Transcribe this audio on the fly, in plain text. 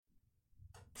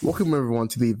Welcome everyone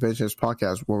to the Avengers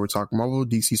podcast, where we talk Marvel,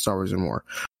 DC, Star Wars, and more.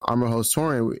 I'm your host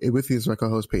Torian, and with me is my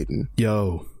co-host Peyton.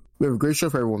 Yo. We have a great show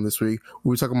for everyone this week.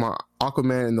 We're talking about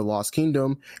Aquaman and the Lost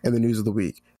Kingdom and the news of the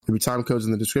week. There'll be time codes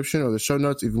in the description or the show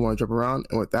notes if you want to jump around.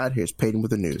 And with that, here's Peyton with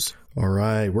the news. All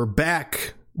right, we're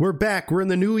back. We're in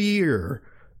the new year.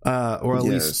 Or at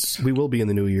least we will be in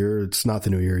the new year. It's not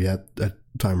the new year yet at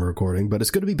time of recording, but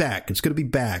it's going to be back.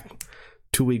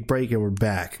 2-week break and we're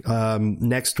back.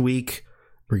 Next week,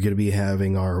 we're going to be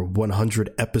having our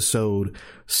 100 episode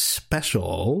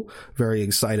special. Very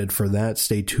excited for that.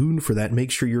 Stay tuned for that.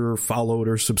 Make sure you're followed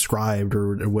or subscribed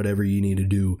or whatever you need to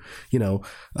do,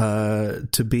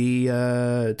 to be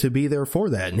there for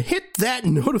that. And hit that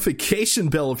notification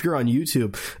bell if you're on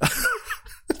YouTube.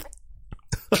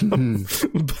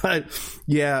 But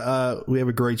yeah, we have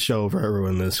a great show for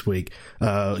everyone this week.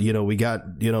 We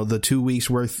got, the 2 weeks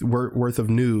worth of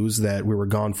news that we were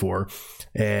gone for,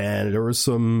 and there were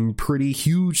some pretty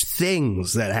huge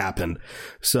things that happened.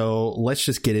 So let's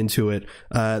just get into it.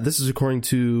 This is according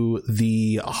to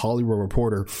the Hollywood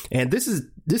Reporter, and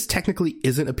this technically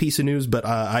isn't a piece of news, but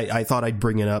I thought I'd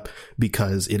bring it up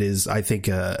because it is. I think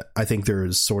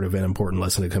there's sort of an important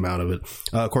lesson to come out of it.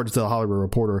 According to the Hollywood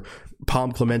Reporter,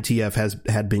 Pom Klementieff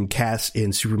had been cast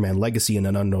in Superman Legacy in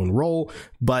an unknown role,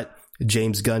 but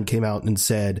James Gunn came out and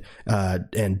said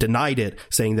and denied it,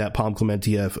 saying that Pom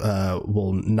Klementieff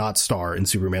will not star in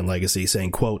Superman Legacy, saying,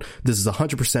 quote, "This is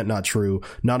 100% not true.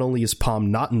 Not only is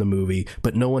Pom not in the movie,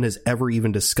 but no one has ever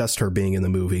even discussed her being in the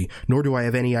movie, nor do I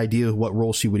have any idea what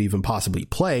role she would even possibly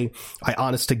play. I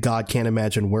honest to God can't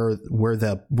imagine where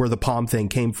the Pom thing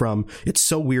came from. It's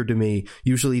so weird to me.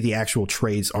 Usually the actual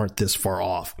trades aren't this far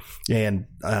off." And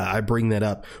I bring that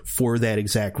up for that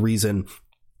exact reason.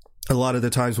 A lot of the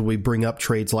times when we bring up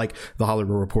trades like the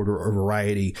Hollywood Reporter or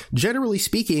Variety, generally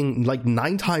speaking, like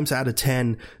 9 times out of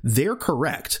 10, they're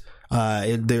correct.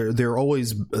 They're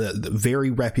always very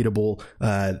reputable.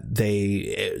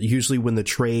 They usually, when the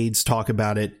trades talk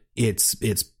about it, it's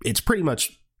pretty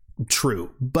much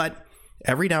true. But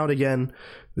every now and again,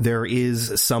 there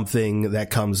is something that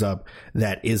comes up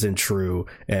that isn't true,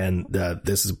 and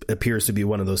appears to be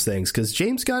one of those things. Because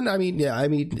James Gunn, I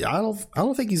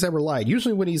don't think he's ever lied.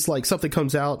 Usually, when he's like, something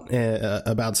comes out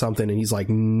about something, and he's like,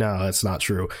 "No, it's not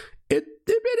true." It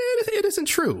isn't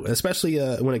true, especially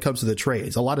when it comes to the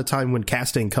trades. A lot of time when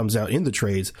casting comes out in the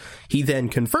trades, he then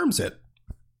confirms it,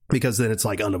 because then it's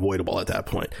like unavoidable at that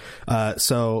point.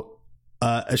 So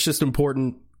it's just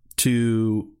important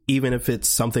to, even if it's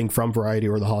something from Variety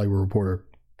or the Hollywood Reporter,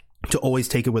 to always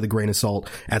take it with a grain of salt.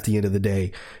 At the end of the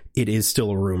day, it is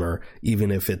still a rumor, even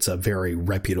if it's a very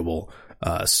reputable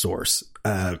source.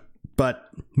 But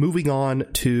moving on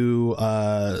to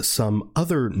some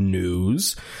other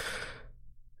news.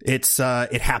 It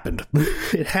happened.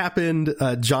 It happened.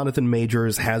 Jonathan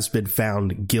Majors has been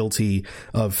found guilty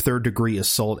of third-degree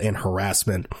assault and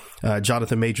harassment.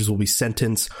 Jonathan Majors will be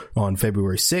sentenced on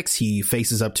February 6th. He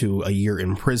faces up to a year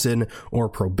in prison or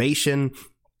probation.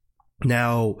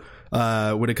 Now,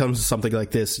 when it comes to something like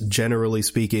this, generally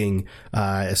speaking,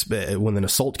 when an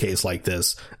assault case like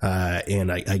this,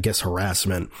 and I guess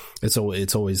harassment, it's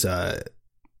always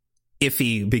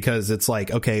iffy, because it's like,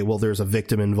 okay, well, there's a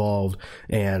victim involved,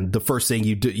 and the first thing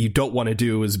you don't want to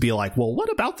do is be like, well,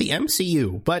 what about the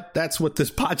MCU? But that's what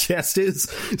this podcast is.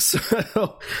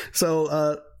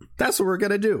 So that's what we're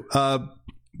gonna do.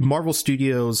 Marvel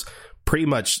Studios, pretty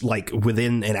much like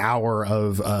within an hour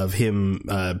of him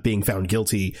being found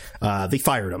guilty, they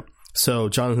fired him. So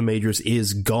Jonathan Majors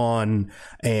is gone,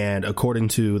 and according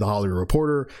to the Hollywood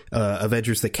Reporter,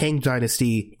 Avengers: The Kang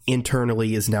Dynasty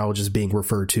internally is now just being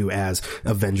referred to as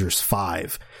Avengers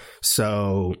 5.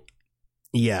 So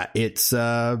yeah, it's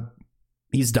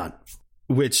he's done.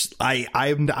 Which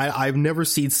I've never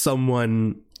seen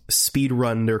someone speed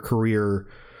run their career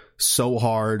so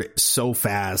hard, so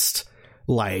fast.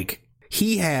 Like,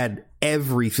 he had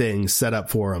everything set up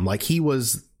for him. Like, he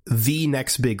was the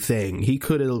next big thing. He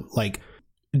could have, like,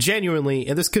 genuinely,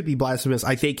 and this could be blasphemous,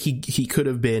 I think he could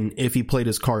have been, if he played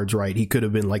his cards right, he could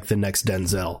have been like the next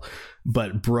Denzel.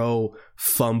 But bro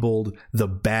fumbled the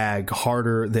bag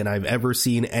harder than I've ever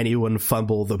seen anyone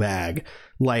fumble the bag.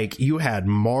 Like, you had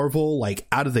Marvel, like,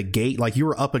 out of the gate, like, you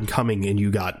were up and coming and you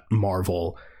got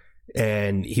Marvel,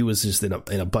 and he was just in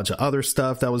a bunch of other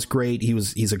stuff that was great.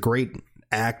 He's a great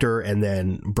actor, and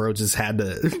then bro just had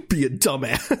to be a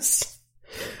dumbass.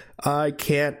 I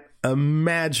can't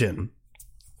imagine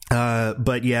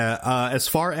But yeah, as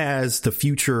far as the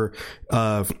future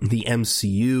of the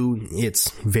MCU,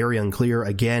 it's very unclear.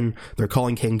 Again, they're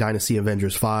calling Kang Dynasty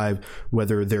Avengers 5,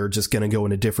 whether they're just going to go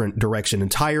in a different direction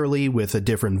entirely with a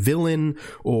different villain,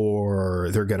 or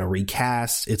they're going to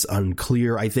recast. It's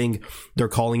unclear. I think they're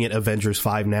calling it Avengers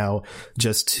 5 now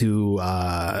just to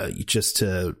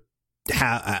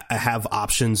have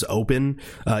options open.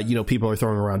 People are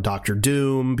throwing around Doctor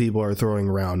Doom, people are throwing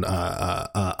around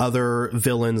other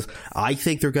villains. I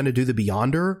think they're going to do the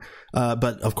Beyonder,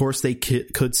 but of course they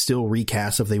could still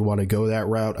recast if they want to go that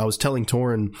route. I was telling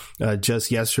Torin just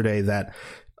yesterday that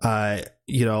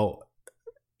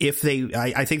if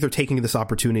I think they're taking this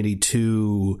opportunity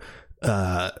to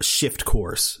shift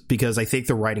course, because I think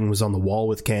the writing was on the wall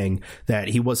with Kang that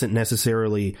he wasn't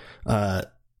necessarily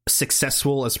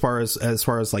successful as far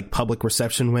as like public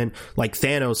reception went. Like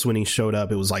Thanos, when he showed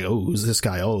up, it was like, oh, who's this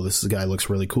guy? Oh, this guy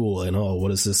looks really cool, and oh,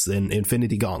 what is this in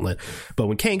Infinity Gauntlet? But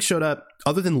when Kang showed up,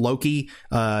 other than Loki,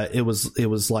 it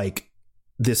was like,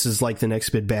 this is like the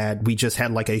next big bad. We just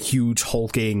had like a huge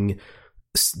hulking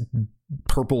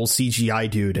purple CGI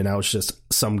dude, and I was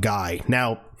just some guy.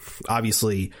 Now,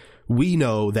 obviously, we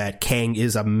know that Kang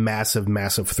is a massive,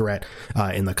 massive threat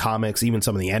in the comics, even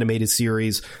some of the animated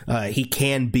series. He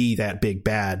can be that big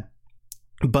bad.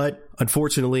 But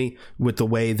unfortunately, with the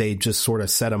way they just sort of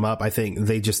set him up, I think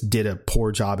they just did a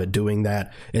poor job at doing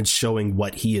that and showing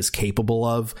what he is capable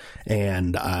of.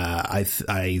 And I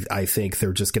think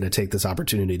they're just going to take this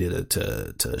opportunity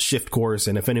to shift course.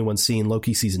 And if anyone's seen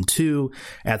Loki season 2,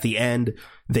 at the end,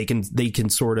 they can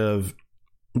sort of,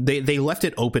 They left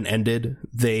it open-ended.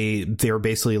 They're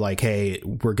basically like, hey,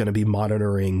 we're going to be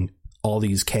monitoring all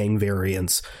these Kang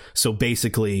variants. So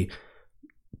basically,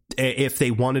 if they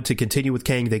wanted to continue with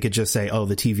Kang, they could just say, oh,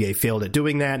 the TVA failed at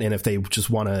doing that. And if they just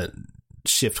want to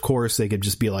shift course, they could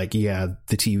just be like, yeah,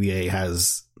 the TVA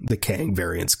has the Kang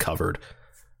variants covered.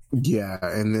 Yeah,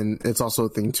 and then it's also a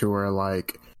thing too where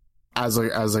like, as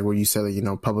what you said,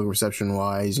 public reception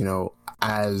wise,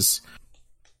 as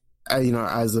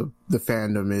the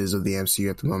fandom is of the MCU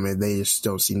at the moment, they just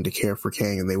don't seem to care for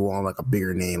Kang, and they want like a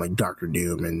bigger name like Doctor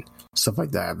Doom and stuff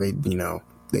like that.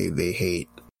 They hate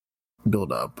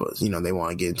build up, but they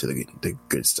want to get into the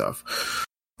good stuff.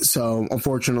 So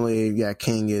unfortunately, yeah,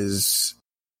 Kang is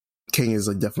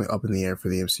like definitely up in the air for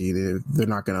the MCU. They're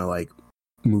not gonna like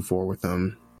move forward with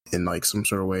them in like some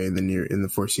sort of way in the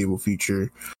foreseeable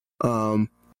future. But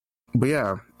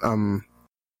yeah, other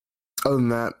than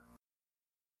that,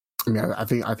 I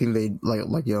mean, I think they like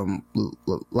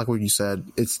what you said.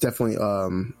 It's definitely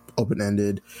open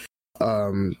ended.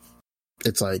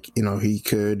 It's like he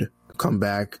could come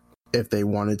back if they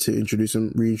wanted to reintroduce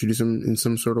him in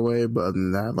some sort of way. But other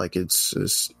than that, like it's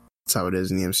how it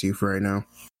is in the MCU for right now.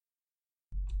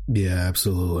 Yeah,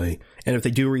 absolutely. And if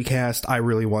they do recast, I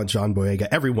really want John Boyega.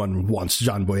 Everyone wants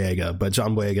John Boyega, but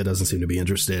John Boyega doesn't seem to be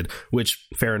interested. Which,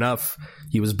 fair enough.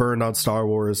 He was burned on Star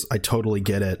Wars. I totally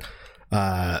get it.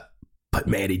 But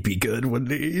man, he'd be good,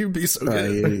 wouldn't he? He'd be so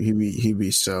good. He'd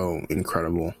be so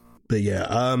incredible. But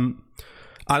yeah,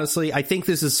 honestly, I think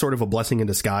this is sort of a blessing in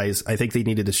disguise. I think they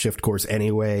needed to shift course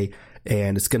anyway,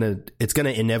 and it's gonna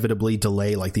inevitably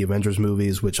delay like the Avengers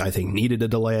movies, which I think needed a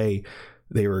delay.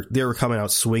 They were coming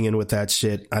out swinging with that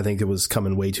shit. I think it was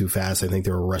coming way too fast. I think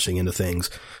they were rushing into things.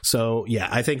 So yeah,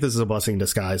 I think this is a blessing in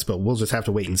disguise, but we'll just have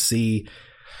to wait and see.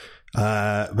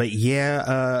 But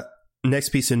yeah, next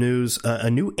piece of news, a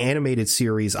new animated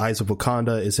series, Eyes of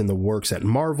Wakanda, is in the works at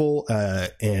Marvel.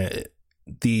 And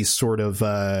the sort of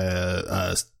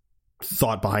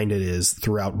thought behind it is,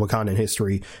 throughout Wakandan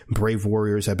history, brave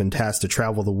warriors have been tasked to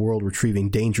travel the world retrieving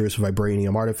dangerous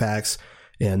vibranium artifacts,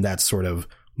 and that's sort of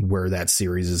where that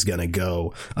series is going to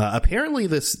go. Apparently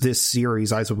this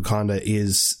series, Eyes of Wakanda,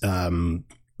 is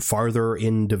farther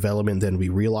in development than we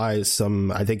realize.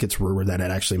 I think it's rumored that it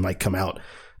actually might come out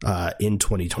in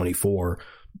 2024.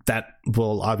 That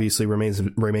will obviously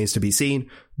remains to be seen,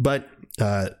 but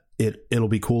it'll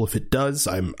be cool if it does.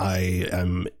 I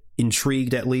am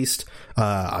intrigued, at least.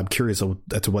 I'm curious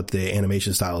as to what the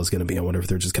animation style is going to be. I wonder if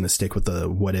they're just going to stick with the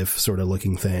what if sort of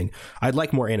looking thing. I'd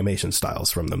like more animation styles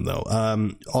from them, though.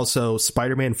 Also,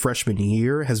 Spider-Man Freshman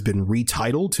Year has been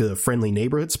retitled to Friendly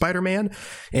Neighborhood Spider-Man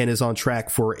and is on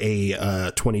track for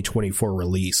a 2024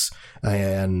 release.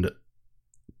 And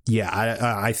yeah,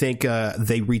 I think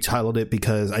they retitled it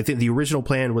because I think the original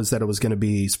plan was that it was going to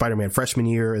be Spider-Man Freshman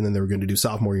Year, and then they were going to do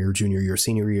Sophomore Year, Junior Year,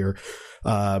 Senior Year.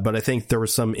 But I think there were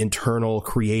some internal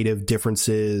creative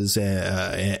differences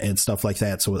and stuff like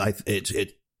that. So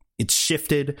it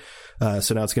shifted.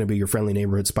 So now it's going to be Your Friendly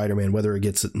Neighborhood Spider-Man. Whether it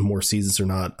gets more seasons or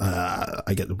not,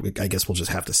 I guess we'll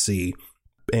just have to see.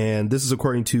 and this is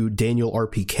according to Daniel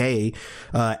RPK.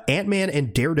 Ant-Man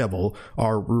and Daredevil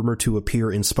are rumored to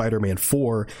appear in Spider-Man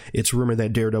 4. It's rumored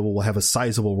that Daredevil will have a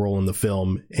sizable role in the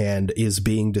film and is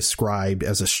being described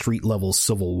as a street-level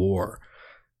civil war.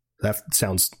 That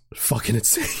sounds fucking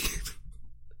insane.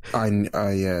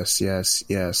 Yes.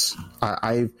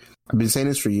 I've been saying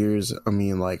this for years. I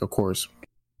mean, like, of course,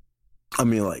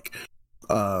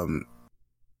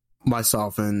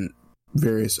 myself and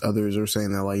various others are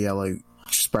saying that, like, yeah, like,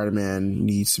 Spider-Man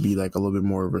needs to be like a little bit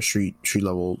more of a street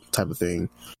level type of thing.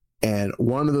 And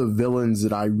one of the villains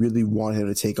that I really want him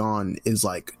to take on is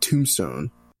like Tombstone.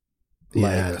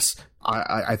 Yes. Like,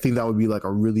 I think that would be like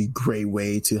a really great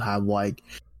way to have like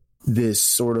this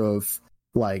sort of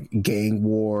like gang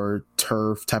war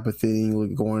turf type of thing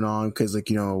like going on, because, like,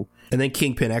 you know, and then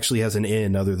Kingpin actually has an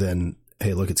in other than,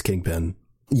 hey, look, it's Kingpin.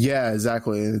 Yeah,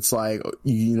 exactly. It's like,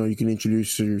 you know, you can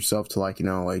introduce yourself to, like, you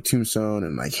know, like Tombstone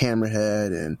and like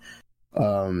Hammerhead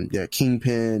and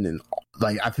Kingpin, and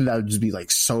like I think that would just be like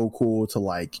so cool to,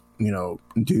 like, you know,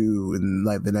 do in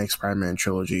like the next Spider-Man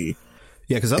trilogy.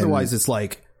 Yeah, because otherwise it's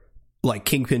like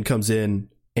Kingpin comes in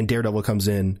and Daredevil comes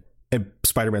in and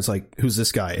Spider-Man's like, who's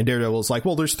this guy? And Daredevil's like,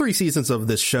 well, there's 3 seasons of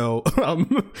this show.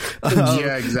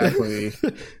 Yeah, exactly.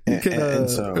 And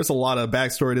so there's a lot of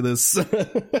backstory to this.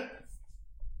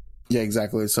 Yeah,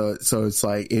 exactly. So it's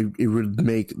like it would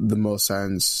make the most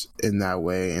sense in that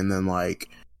way. And then, like,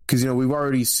 because, you know, we've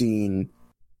already seen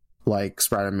like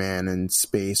Spider-Man in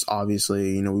space,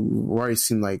 obviously, you know, we've already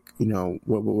seen, like, you know,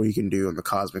 what he can do on the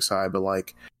cosmic side, but,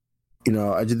 like, you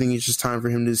know, I just think it's just time for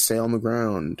him to stay on the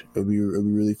ground. It'd be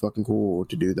really fucking cool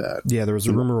to do that. Yeah, there was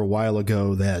a rumor a while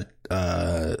ago that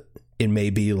it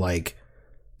may be like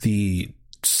the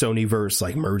Sonyverse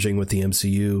like merging with the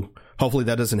MCU. Hopefully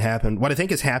that doesn't happen. What I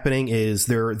think is happening is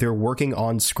they're working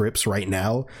on scripts right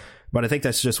now, but I think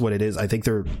that's just what it is. I think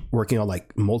they're working on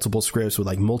like multiple scripts with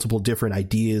like multiple different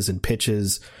ideas and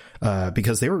pitches,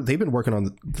 because they've been working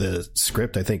on the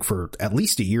script, I think, for at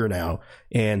least a year now,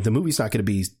 and the movie's not going to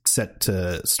be set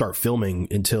to start filming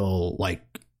until like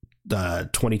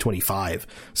 2025.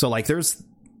 So like there's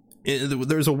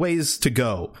a ways to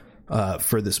go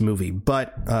for this movie,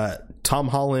 but Tom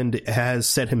Holland has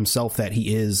said himself that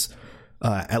he is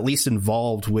at least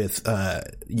involved with,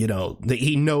 you know,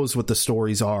 he knows what the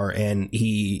stories are, and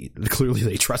clearly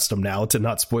they trust him now to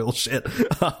not spoil shit.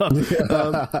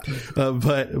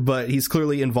 But he's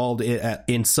clearly involved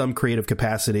in some creative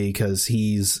capacity, because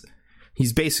he's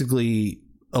basically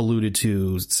alluded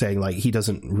to saying like he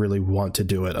doesn't really want to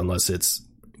do it unless it's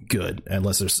good,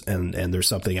 unless there's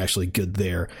something actually good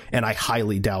there. And I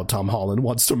highly doubt Tom Holland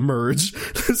wants to merge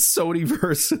the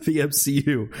Sonyverse with the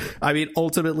MCU. I mean,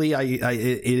 ultimately,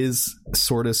 it is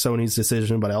sort of Sony's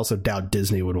decision, but I also doubt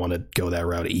Disney would want to go that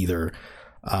route either.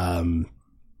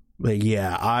 But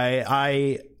yeah,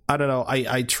 I don't know.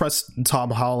 I trust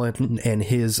Tom Holland and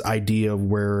his idea of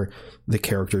where the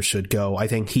character should go. I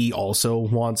think he also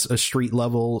wants a street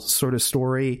level sort of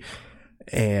story.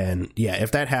 And yeah,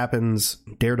 if that happens,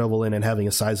 Daredevil in and having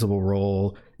a sizable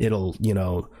role, it'll, you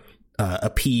know,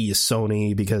 appease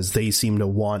Sony, because they seem to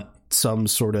want some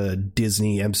sort of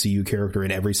Disney MCU character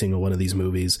in every single one of these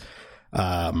movies.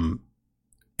 And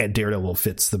Daredevil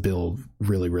fits the bill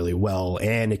really, really well.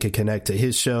 And it could connect to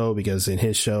his show, because in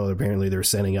his show, apparently they're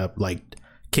setting up like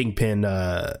Kingpin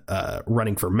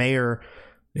running for mayor,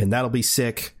 and that'll be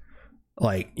sick.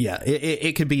 Like, yeah,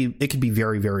 it could be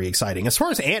very, very exciting. As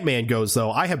far as Ant-Man goes, though,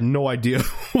 I have no idea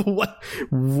what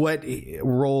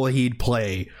role he'd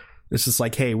play. It's just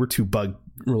like, hey, we're 2 bug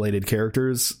related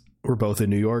characters. We're both in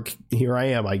New York. Here I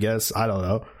am, I guess. I don't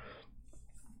know.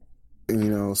 You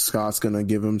know, Scott's gonna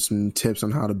give him some tips on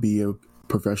how to be a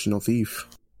professional thief.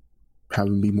 Have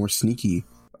him be more sneaky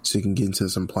so he can get into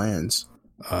some plans.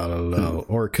 I don't know.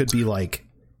 Or it could be like,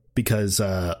 because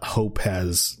Hope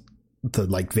has the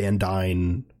like Van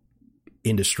Dyne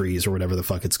Industries or whatever the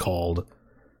fuck it's called.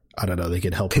 I don't know. They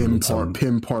could help him in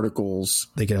PIM particles.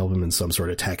 They could help him in some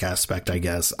sort of tech aspect, I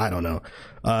guess. I don't know.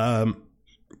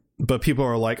 But people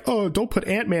are like, oh, don't put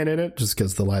Ant-Man in it, just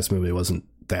because the last movie wasn't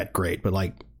that great. But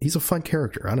like, he's a fun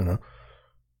character. I don't know.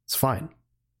 It's fine.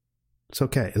 It's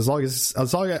okay. As long as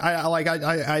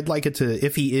I'd like it to,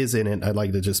 if he is in it, I'd like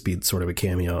it to just be sort of a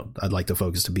cameo. I'd like the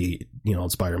focus to be, you know, on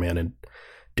Spider-Man and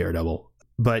Daredevil.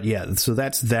 But yeah, so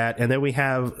that's that. And then we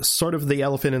have sort of the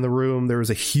elephant in the room. There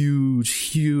was a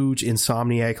huge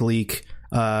Insomniac leak.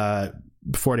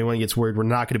 Before anyone gets worried, we're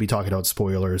not going to be talking about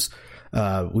spoilers.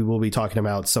 We will be talking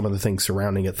about some of the things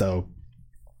surrounding it, though.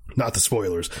 Not the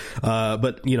spoilers.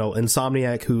 But, you know,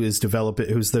 Insomniac, who's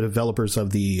the developers of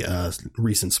the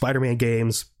recent Spider-Man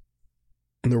games,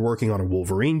 and they're working on a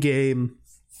Wolverine game.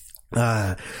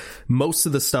 Most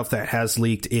of the stuff that has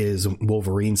leaked is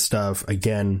Wolverine stuff.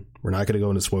 Again, we're not going to go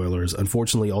into spoilers.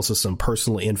 Unfortunately, also some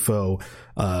personal info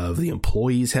of the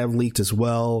employees have leaked as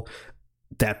well.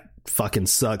 That fucking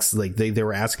sucks. Like they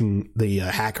were asking, the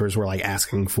hackers were like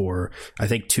asking for, I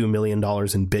think, $2 million in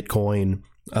Bitcoin.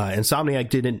 Insomniac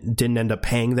didn't end up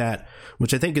paying that,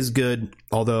 which I think is good.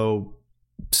 Although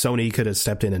Sony could have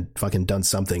stepped in and fucking done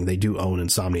something. They do own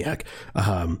Insomniac.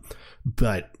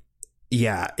 But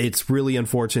yeah, it's really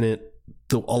unfortunate.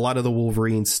 A lot of the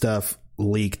Wolverine stuff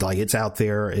leaked. Like, it's out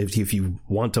there. If you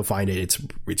want to find it,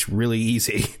 it's really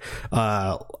easy.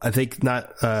 I think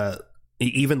not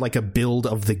even like a build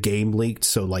of the game leaked.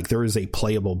 So like there is a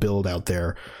playable build out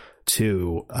there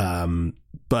too.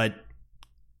 But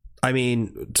I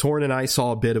mean, Torn and I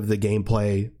saw a bit of the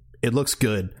gameplay. It looks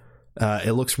good.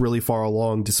 It looks really far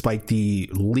along, despite the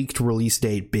leaked release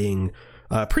date being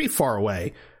pretty far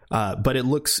away. But it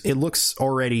looks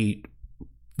already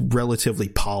relatively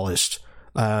polished.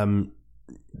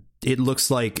 It looks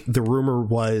like the rumor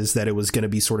was that it was going to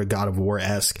be sort of God of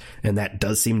War-esque, and that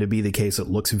does seem to be the case. It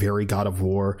looks very God of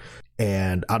War,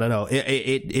 and I don't know.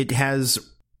 It has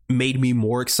made me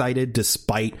more excited,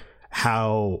 despite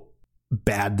how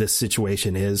bad this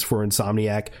situation is for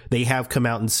Insomniac. They have come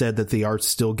out and said that they are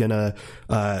still gonna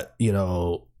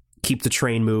keep the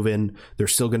train moving. They're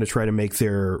still going to try to make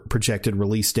their projected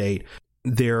release date.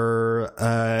 They're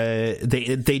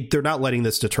not letting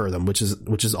this deter them, which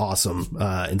is awesome.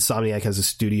 Insomniac has a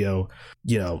studio,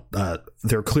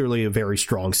 they're clearly a very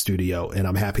strong studio, and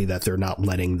I'm happy that they're not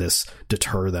letting this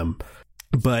deter them.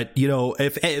 But,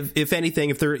 if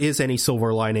anything, if there is any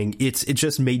silver lining, it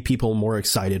just made people more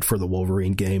excited for the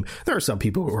Wolverine game. There are some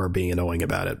people who are being annoying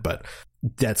about it, but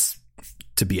that's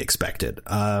to be expected.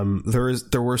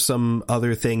 There were some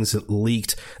other things that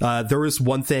leaked. There was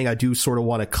one thing I do sort of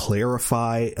want to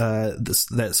clarify,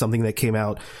 that something that came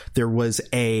out. There was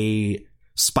a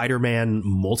Spider-Man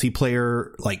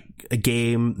multiplayer, like a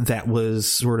game that was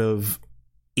sort of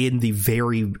in the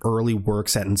very early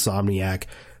works at Insomniac.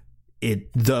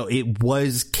 Though it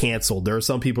was canceled. There are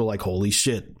some people like, holy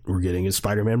shit, we're getting a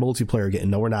Spider-Man multiplayer game.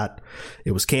 No, we're not.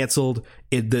 It was canceled.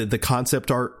 The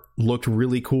concept art looked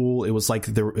really cool. It was like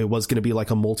it was going to be like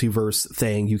a multiverse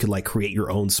thing. You could like create your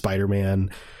own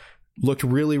Spider-Man. Looked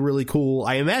really, really cool.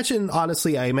 I imagine a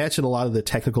lot of the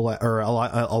technical, or a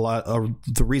lot of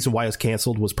the reason why it was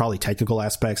canceled was probably technical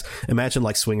aspects. Imagine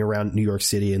like swinging around New York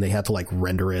City and they had to like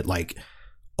render it like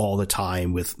all the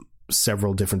time with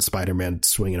several different Spider-Man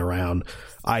swinging around.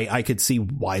 I could see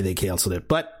why they canceled it,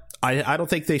 but I don't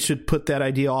think they should put that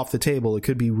idea off the table. It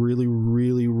could be really,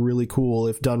 really, really cool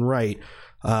if done right.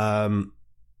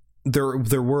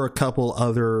 There were a couple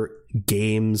other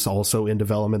games also in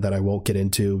development that I won't get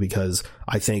into, because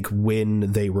I think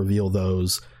when they reveal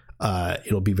those,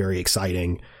 it'll be very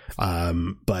exciting.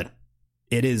 But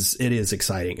it is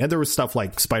exciting. And there was stuff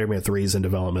like Spider-Man 3 is in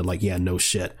development. Like, yeah, no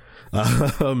shit.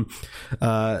 But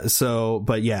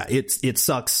yeah, it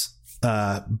sucks.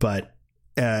 But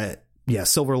yeah,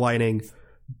 silver lining,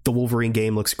 the Wolverine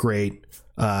game looks great.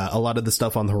 A lot of the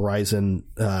stuff on the horizon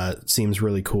seems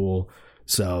really cool.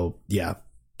 So yeah,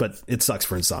 but it sucks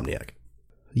for Insomniac.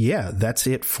 Yeah, that's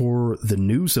it for the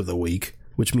news of the week,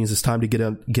 which means it's time to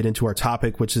get into our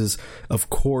topic, which is, of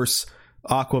course,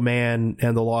 Aquaman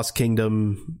and the Lost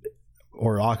Kingdom,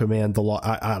 or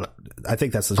Aquaman I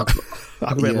think that's the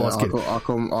Aquaman, yeah, the Lost Kingdom.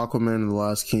 Aquaman and the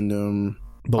Lost Kingdom.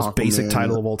 Most basic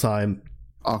title of all time.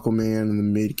 Aquaman in the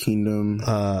Mid Kingdom.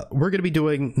 We're going to be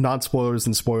doing non-spoilers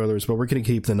and spoilers, but we're going to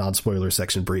keep the non-spoiler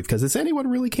section brief, because does anyone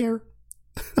really care?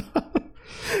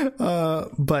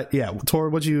 But yeah, Tor,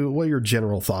 what are your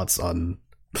general thoughts on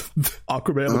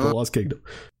Aquaman and the Lost Kingdom?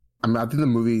 I mean, I think the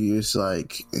movie is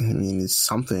it's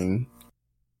something.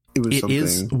 It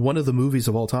is one of the movies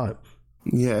of all time.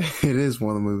 Yeah, it is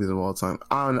one of the movies of all time.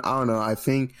 I don't know. I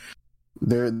think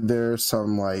there's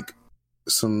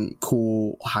some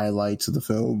cool highlights of the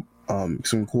film,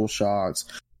 some cool shots,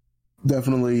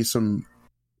 definitely some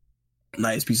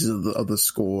nice pieces of the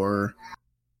score,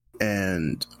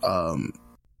 and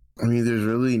there's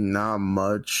really not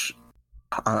much.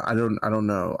 I don't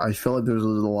know. I feel like there's a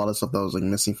lot of stuff that was like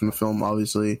missing from the film,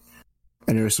 obviously,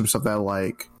 and there's some stuff that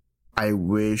like I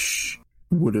wish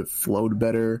would have flowed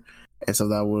better, and so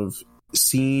that would have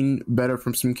seen better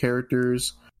from some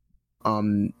characters.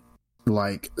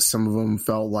 Like some of them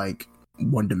felt like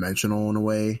one-dimensional in a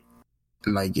way,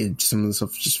 and like some of the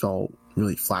stuff just felt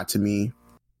really flat to me.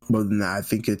 But other than that, I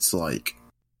think it's like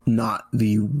not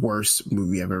the worst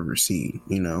movie I've ever seen.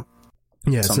 Yeah,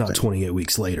 it's not 28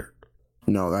 Weeks Later.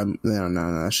 No,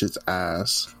 that shit's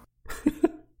ass.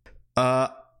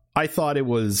 I thought it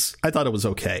was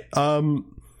okay. We're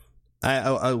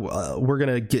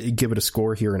gonna give it a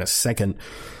score here in a second,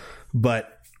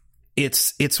 but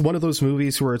it's one of those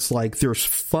movies where it's like there's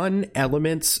fun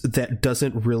elements that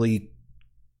doesn't really.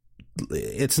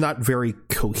 It's not very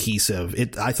cohesive.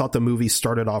 I thought the movie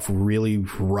started off really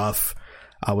rough.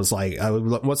 I was like,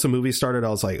 once the movie started, I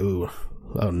was like, oh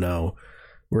no,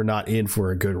 we're not in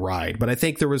for a good ride. But I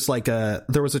think there was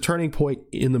a turning point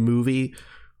in the movie,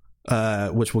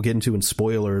 which we'll get into in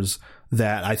spoilers,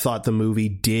 that I thought the movie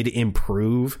did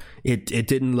improve. It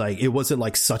didn't it wasn't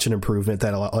like such an improvement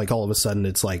that like all of a sudden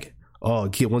it's like,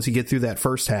 oh, once you get through that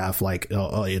first half,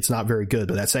 it's not very good,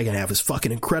 but that second half is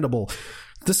fucking incredible.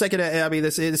 The second, I mean,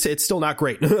 it's still not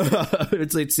great.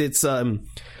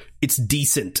 It's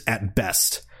decent at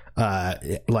best.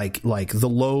 Like the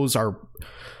lows are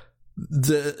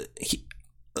the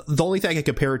only thing I can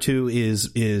compare it to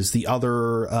is the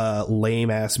other lame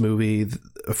ass movie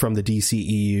from the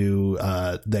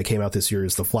DCEU that came out this year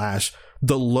is The Flash.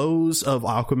 The lows of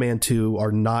Aquaman 2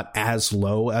 are not as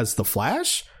low as The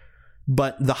Flash,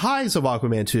 but the highs of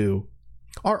Aquaman 2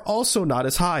 are also not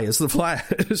as high as The Flash.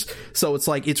 So it's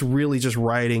like it's really just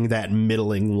riding that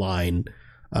middling line.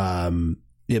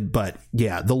 But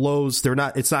yeah, the lows,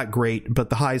 it's not great, but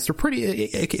the highs, they're pretty,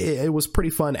 it was pretty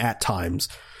fun at times.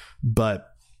 But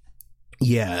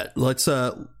yeah, let's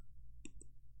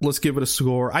give it a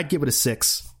score. I'd give it a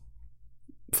 6,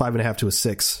 5.5 to a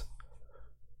 6.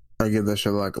 I give that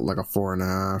shit like a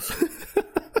 4.5,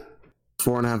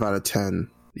 4.5 out of 10.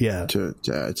 Yeah, to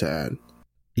add.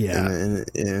 Yeah, and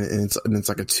it's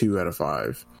like a 2 out of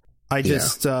 5. I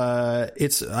just I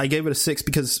gave it a 6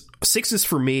 because 6s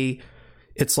for me.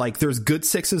 It's like there's good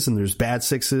 6s and there's bad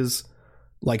 6s.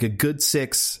 Like a good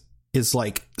 6 is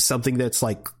like something that's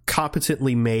like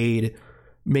competently made.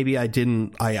 Maybe I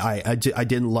didn't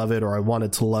love it, or I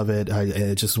wanted to love it.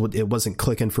 It wasn't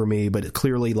clicking for me, but it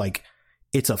clearly like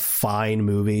it's a fine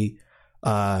movie.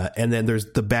 And then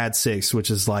there's the bad 6,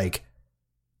 which is like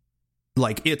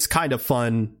it's kind of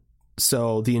fun.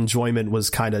 So the enjoyment was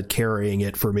kind of carrying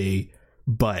it for me,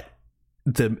 but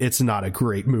it's not a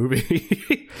great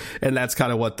movie. And that's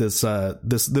kind of what this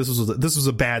was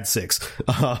a bad 6.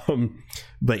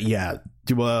 But yeah,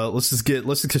 let's just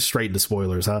get straight into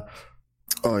spoilers, huh?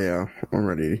 Oh yeah, I'm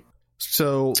ready.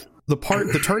 So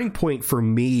the turning point for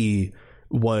me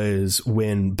was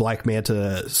when Black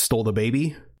Manta stole the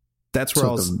baby. That's where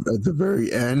I was at the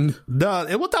very end. No,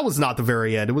 that was not the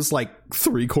very end. It was like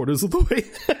 3/4 of the way.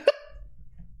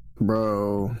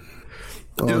 Bro.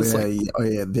 That was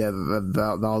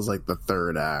like the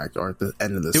third act, or at the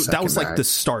end of the second act. That was like the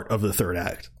start of the third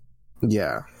act.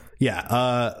 Yeah.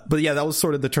 Yeah. But yeah, that was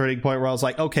sort of the turning point where I was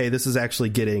like, okay, this is actually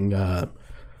getting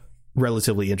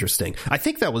relatively interesting. I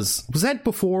think that was that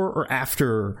before or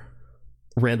after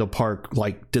Randall Park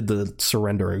did the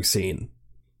surrendering scene?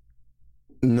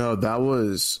 No, that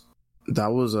was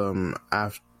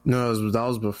after. No, that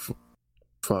was before.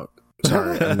 Fuck.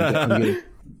 Sorry. I'm getting,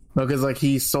 because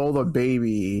he stole the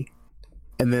baby,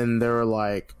 and then they were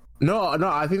like, no,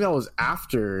 I think that was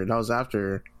after.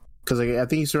 Because I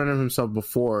think he surrendered himself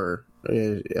before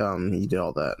he did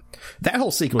all that. That whole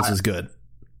sequence is good.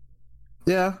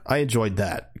 Yeah, I enjoyed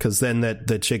that, because then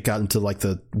the chick got into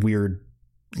the weird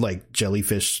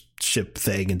jellyfish ship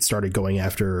thing and started going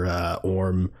after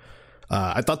Orm.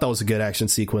 I thought that was a good action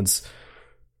sequence.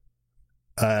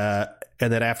 And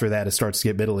then after that, it starts to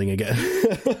get middling again.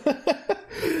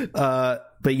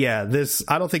 But yeah,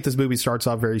 I don't think this movie starts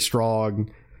off very strong.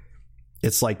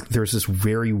 It's like there's this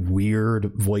very weird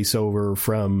voiceover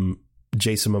from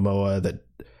Jason Momoa that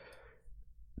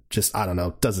just, I don't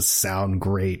know, doesn't sound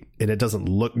great, and it doesn't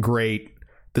look great.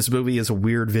 This movie is a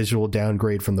weird visual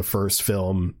downgrade from the first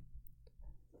film.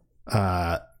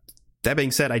 That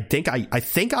being said, I think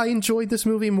I enjoyed this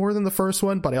movie more than the first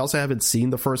one, but I also haven't seen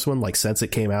the first one since it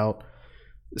came out.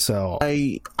 So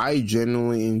I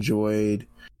genuinely enjoyed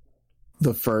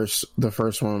the first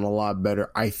one a lot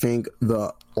better. I think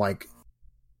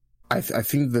I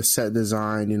think the set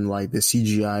design and the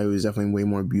CGI was definitely way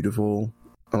more beautiful.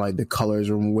 The colors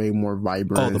were way more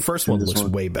vibrant. Oh, the first one looks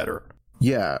way better.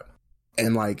 Yeah,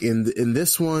 and in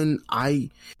this one, I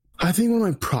think one of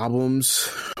my problems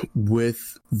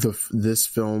with this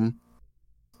film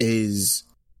is,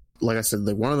 like I said,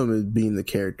 one of them is being the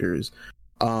characters.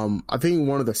 I think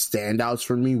one of the standouts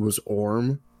for me was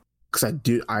Orm, because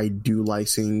I do like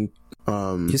seeing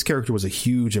his character was a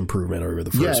huge improvement over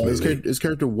the first movie. His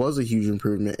character was a huge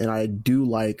improvement, and I do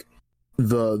like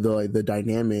the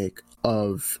dynamic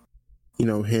of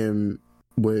him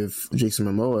with Jason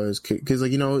Momoa, because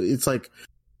it's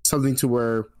something to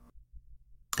where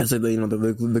it's like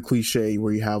the cliche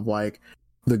where you have like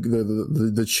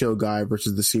the chill guy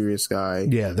versus the serious guy.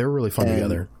 Yeah, they're really fun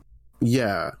together.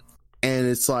 Yeah, and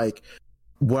it's like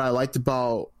what I liked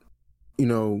about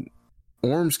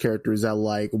Orm's character is that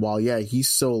like while he's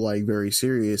still like very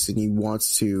serious and he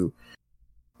wants to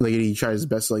like he tries his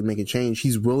best to like make a change,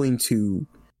 he's willing to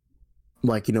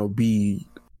like be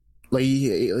like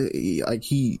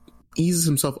he eases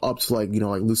himself up to like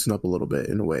like loosen up a little bit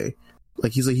in a way.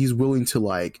 Like he's willing to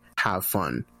like have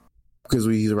fun because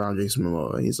he's around Jason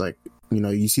Momoa. He's like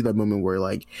you see that moment where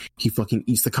like he fucking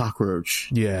eats the cockroach.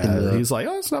 Yeah, he's like,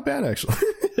 oh, it's not bad actually.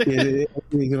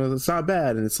 It's not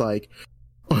bad, and it's like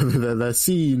that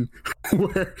scene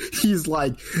where he's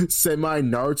like semi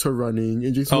Naruto running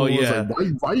and Jason Momoa's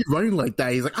like, why are you running like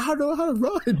that? He's like, I don't know how to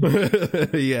run.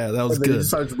 Yeah, that was good.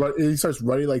 He starts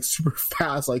running like super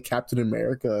fast like Captain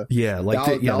America. Yeah,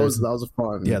 like that was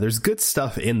fun. Yeah, there's good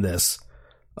stuff in this,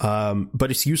 but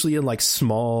it's usually in like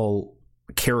small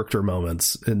character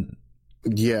moments and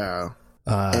the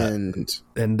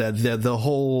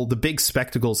big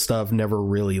spectacle stuff never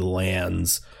really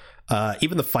lands.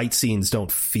 Even the fight scenes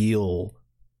don't feel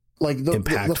like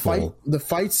impactful. The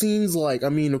fight scenes, like, I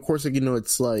mean, of course, like,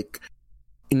 it's like,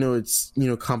 it's,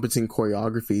 competent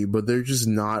choreography, but they're just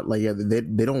not like,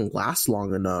 they don't last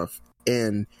long enough.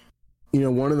 And,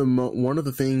 one of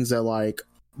the things that like,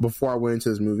 before I went into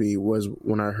this movie was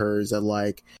when I heard that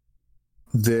like,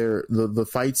 the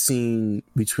fight scene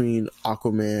between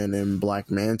Aquaman and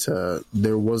Black Manta,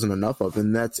 there wasn't enough of,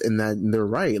 and they're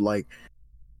right. Like,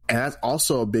 and that's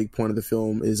also a big point of the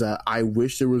film is that I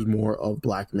wish there was more of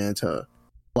Black Manta.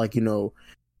 Like,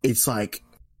 it's like,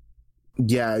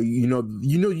 yeah,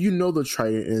 the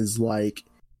Trident is like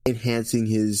enhancing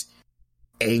his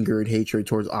anger and hatred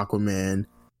towards Aquaman.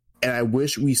 And I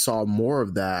wish we saw more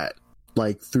of that,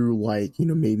 like through like,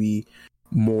 maybe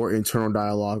more internal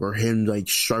dialogue or him like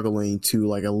struggling to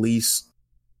like at least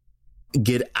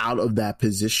get out of that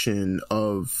position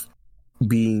of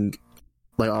being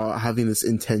like having this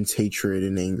intense hatred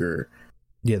and anger.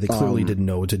 Yeah, they clearly didn't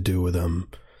know what to do with him.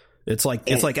 It's like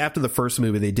after the first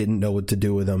movie they didn't know what to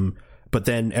do with him, but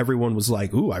then everyone was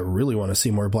like, "Ooh, I really want to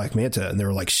see more Black Manta," and they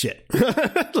were like, "Shit, what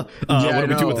do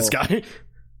we do with this guy?"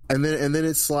 And then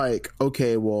it's like,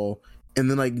 okay, well, and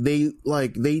then like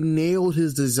they nailed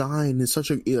his design in such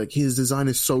a like his design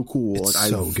is so cool. It's like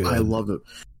so good. I love it.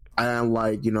 And I'm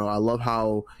like, I love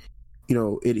how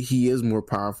he is more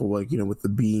powerful, like, with the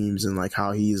beams and like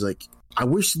how he's like, I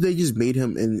wish they just made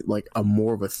him in like a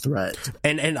more of a threat.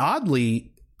 And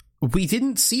oddly, we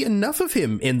didn't see enough of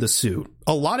him in the suit.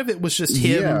 A lot of it was just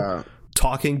him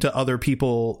talking to other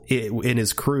people in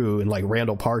his crew and like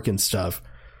Randall Park and stuff,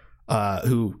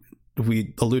 who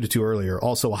we alluded to earlier,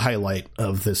 also a highlight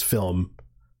of this film.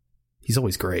 He's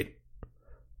always great.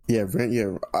 Yeah.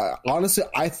 Honestly,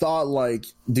 I thought like,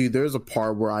 dude, there's a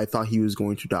part where I thought he was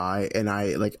going to die, and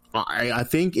I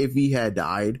think if he had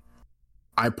died,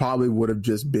 I probably would have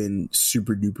just been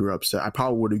super duper upset. I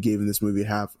probably would have given this movie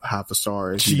half a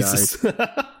star if he died.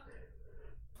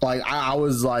 Like I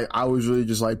was really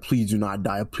just like, please do not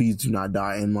die,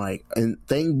 and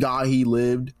thank God he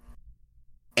lived.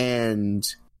 And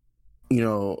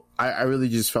I really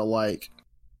just felt like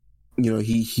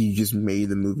he just made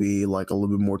the movie like a little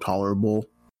bit more tolerable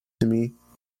to me.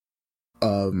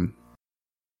 But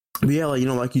yeah, like,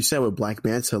 like you said with Black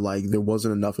Manta, like there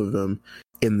wasn't enough of him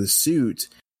in the suit,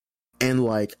 and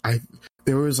like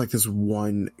there was like this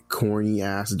one corny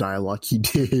ass dialogue he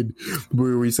did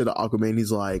where he said to Aquaman,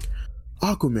 he's like,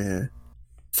 Aquaman,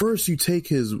 first you take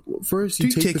his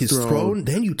throne,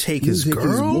 then you take his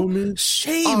girl.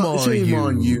 Shame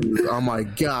on you. Oh my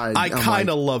God. I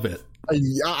kind of love it.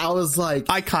 I was like,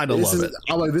 I kind of love it.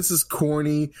 I'm like, this is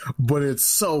corny, but it's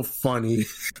so funny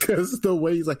because the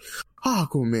way he's like,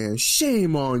 Aquaman,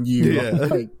 shame on you. Yeah. I'm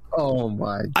like, oh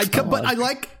my God. But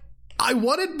I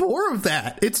wanted more of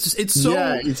that. It's so,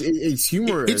 yeah, it's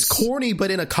humorous. It's corny, but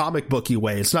in a comic booky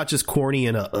way. It's not just corny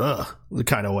in a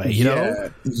kind of way, you know?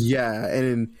 Yeah,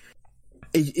 and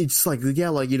it's like, yeah,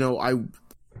 like,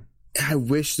 I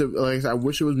wish that, like, I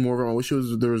wish it was more of him. I wish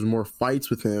there was more fights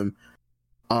with him.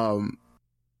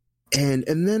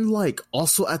 And then like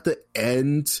also at the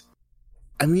end,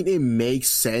 I mean, it makes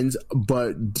sense,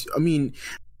 but I mean,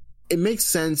 it makes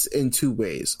sense in two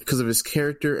ways because of his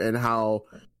character and how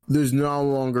there's no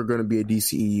longer going to be a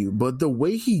DCEU. But the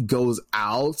way he goes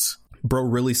out, bro,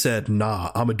 really said,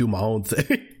 "Nah, I'm gonna do my own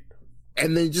thing,"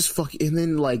 and then just and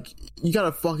then like you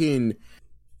gotta fucking.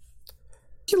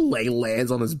 fucking leg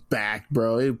lands on his back,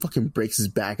 bro. It fucking breaks his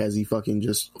back as he fucking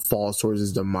just falls towards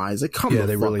his demise. Like, come on.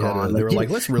 They really had to, they were like,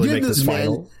 let's really make this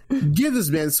final. Give this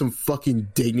man some fucking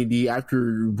dignity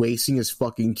after wasting his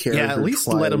fucking character. Yeah, at least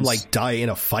twice. let him like die in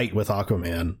a fight with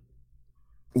Aquaman.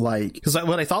 Like, because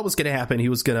what I thought was going to happen,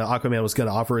 Aquaman was going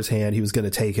to offer his hand, he was going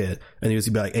to take it, and he was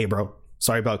going to be like, hey, bro,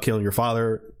 sorry about killing your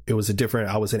father. I was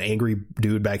an angry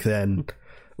dude back then.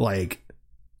 Like,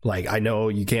 I know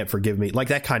you can't forgive me. Like,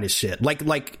 that kind of shit. Like,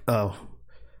 I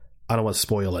don't want to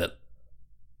spoil it.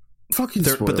 Fucking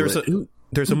spoil but there's it.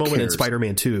 There's a moment in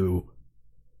Spider-Man 2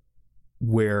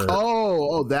 where...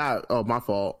 Oh, my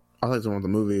fault. I thought it was one of the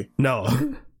movie.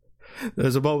 No.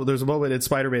 There's a moment in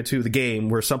Spider-Man 2, the game,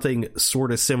 where something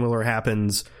sort of similar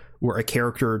happens, where a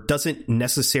character doesn't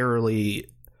necessarily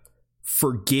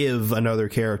forgive another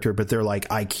character, but they're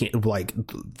like, I can't, like,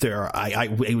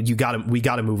 we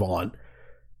gotta move on.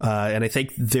 And I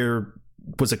think there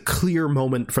was a clear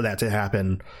moment for that to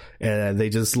happen, and they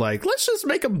just like, let's just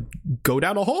make him go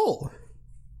down a hole.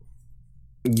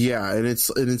 Yeah, and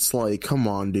it's like, come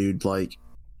on, dude, like,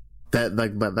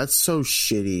 that's so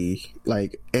shitty.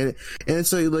 Like, and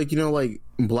it's like, you know, like,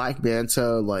 Black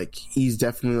Manta, like, he's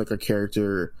definitely like a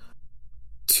character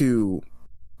to,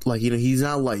 like, you know, he's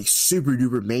not like super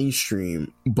duper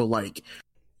mainstream, but like,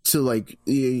 so like,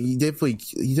 he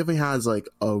definitely has like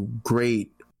a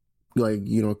great, like,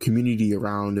 you know, community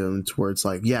around him to where it's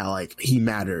like, yeah, like, he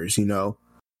matters, you know.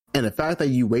 And the fact that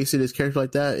you wasted his character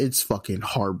like that, it's fucking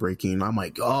heartbreaking. I'm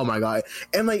like, oh my god.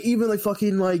 And like, even like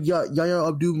fucking like Yahya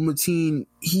Abdul-Mateen,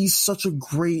 he's such a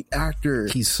great actor.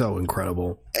 He's so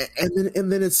incredible.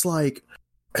 And then it's like,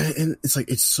 and it's like,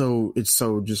 it's so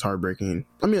just heartbreaking.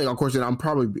 I mean, like, of course, I'm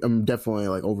definitely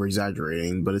like over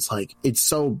exaggerating, but it's like, it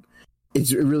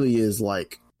really is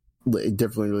like, it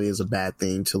definitely really is a bad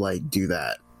thing to like do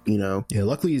that, you know? Yeah,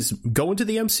 luckily he's going to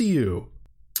the MCU.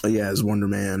 Oh, yeah, as Wonder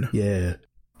Man. Yeah.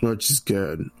 Which is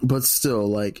good, but still,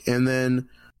 like, and then,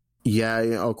 yeah, you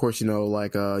know, of course, you know,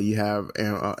 like, you have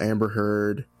Amber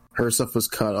Heard. Her stuff was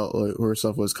cut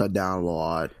down a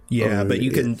lot. Yeah, but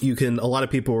you can. A lot of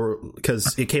people were,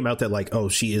 because it came out that like, oh,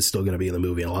 she is still going to be in the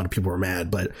movie, and a lot of people were mad.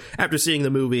 But after seeing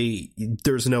the movie,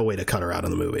 there's no way to cut her out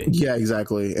of the movie. Yeah,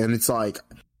 exactly, and it's like,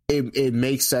 it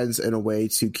makes sense in a way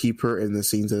to keep her in the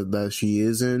scenes that she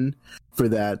is in for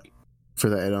that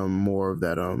more of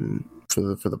that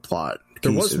for the plot.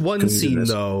 There was one scene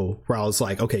though where I was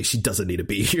like, okay, she doesn't need to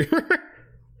be here.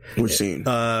 Which scene?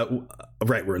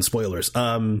 Right, we're in spoilers.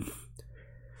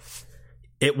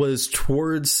 It was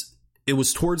towards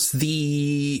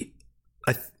the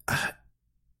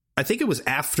I think it was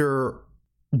after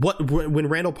when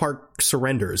Randall Park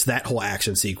surrenders, that whole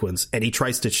action sequence, and he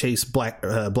tries to chase Black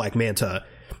Manta,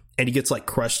 and he gets like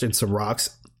crushed in some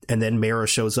rocks, and then Mara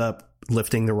shows up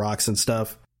lifting the rocks and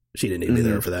stuff. She didn't need to be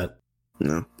there for that.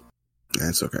 No,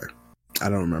 that's okay. I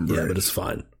don't remember. Yeah, but it's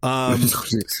fine.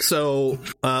 So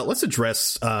let's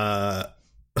address the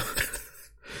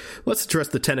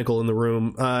tentacle in the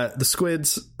room. The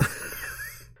squids.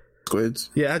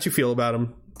 Squids? Yeah, how'd you feel about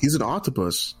him? He's an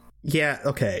octopus. Yeah,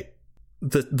 okay.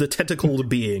 The tentacled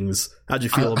beings. How'd you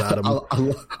feel about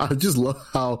him? I just love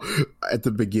how at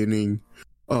the beginning,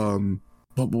 wait,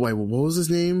 what was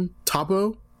his name?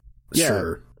 Topo? Yeah.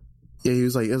 Sure. Yeah, he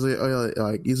was like,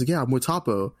 yeah, I'm with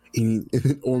Topo, and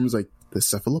then Orm's like, the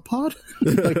cephalopod.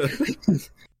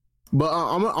 But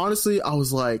honestly, I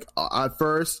was like, at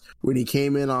first when he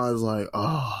came in, I was like,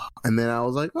 oh, and then I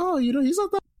was like, oh, you know, he's not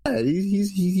that bad.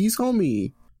 He's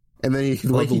homie. And then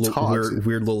he talks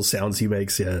weird little sounds he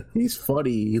makes. Yeah, he's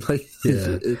funny. Like,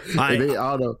 yeah, I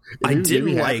don't know. I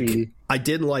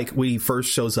didn't like when he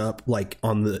first shows up, like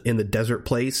in the desert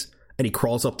place, and he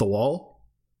crawls up the wall.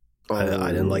 I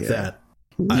didn't like that.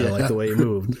 I didn't like the way he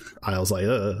moved. I was like,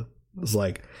 It was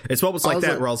like, it's moments like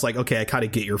that where I was like, okay, I kind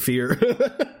of get your fear.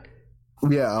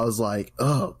 Yeah, I was like,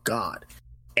 oh god.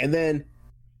 And then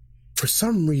for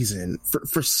some reason,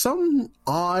 for some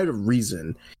odd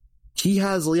reason, he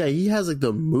has like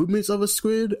the movements of a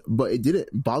squid, but it didn't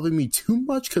bother me too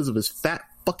much because of his fat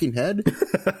fucking head.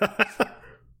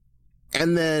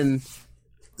 And then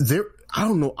I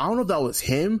don't know if that was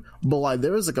him, but like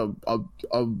there was like a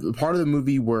part of the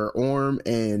movie where Orm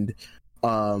and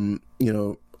you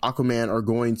know, Aquaman are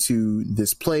going to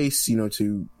this place, you know,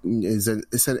 to in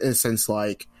a sense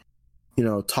like, you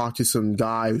know, talk to some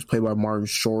guy who's played by Martin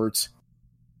Short,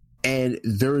 and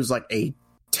there was like a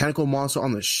tentacle monster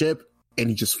on the ship, and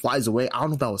he just flies away. I don't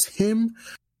know if that was him,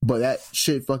 but that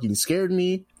shit fucking scared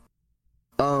me.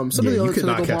 Some of the other you could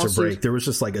not catch monsters, a break. There was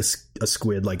just like a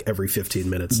squid like every 15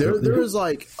 minutes. There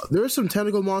were some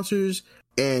tentacle monsters,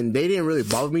 and they didn't really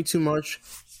bother me too much,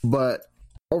 but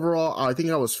overall, I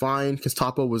think I was fine because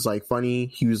Toppo was like funny.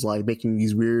 He was like making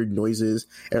these weird noises.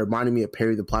 It reminded me of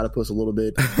Perry the Platypus a little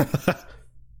bit.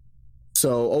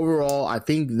 So overall, I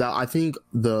think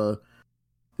the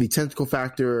tentacle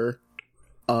factor,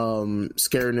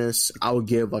 scariness, I would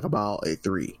give like about a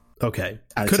 3. Okay,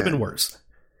 could have been worse.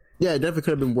 Yeah, it definitely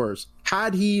could have been worse.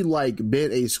 Had he like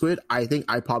been a squid, I think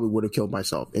I probably would have killed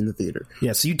myself in the theater.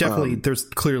 Yeah, so you definitely there's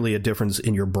clearly a difference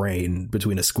in your brain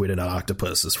between a squid and an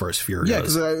octopus as far as fear goes. Yeah,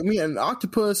 because I mean, an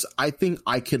octopus, I think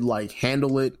I could like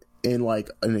handle it in like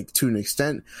to an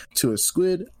extent. To a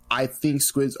squid, I think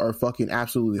squids are fucking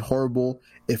absolutely horrible.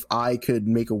 If I could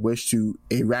make a wish to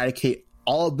eradicate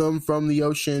all of them from the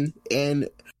ocean and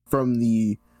from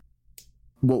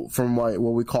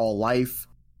what we call life,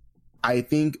 I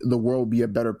think the world would be a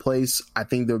better place. I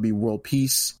think there would be world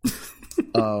peace.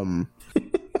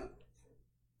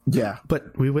 Yeah,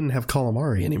 but we wouldn't have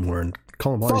calamari anymore, and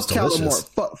calamari is delicious.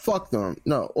 Fuck them.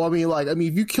 No, well, I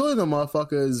mean, if you killing them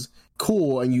motherfuckers,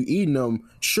 cool, and you eating them,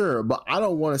 sure, but I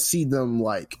don't want to see them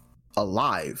like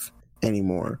alive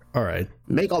anymore. All right,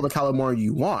 make all the calamari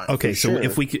you want. Okay, so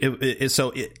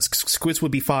sure. Squids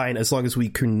would be fine as long as we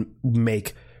can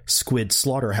make squid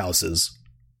slaughterhouses.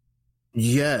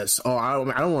 Yes. Oh, I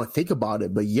don't want to think about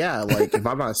it, but yeah, like if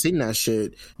I'm not seeing that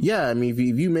shit, yeah. I mean, if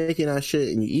you making that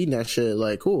shit and you eating that shit,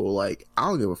 like cool. Like I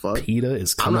don't give a fuck. PETA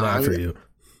is coming after you.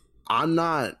 I'm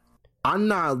not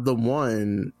the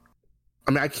one.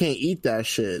 I mean, I can't eat that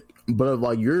shit. But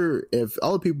if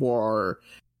other people are,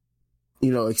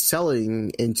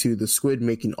 excelling into the squid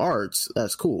making arts,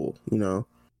 that's cool. All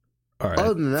right.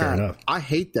 Other than that, I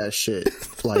hate that shit.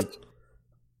 Like.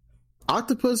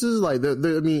 Octopuses, like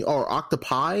or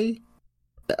octopi.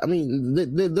 I mean,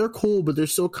 they're cool, but they're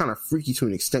still kind of freaky to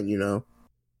an extent,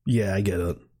 Yeah, I get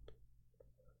it.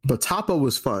 But Toppo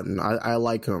was fun. I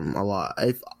like him a lot.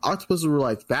 If octopuses were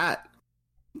like that,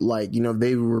 like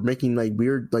they were making like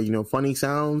weird, like funny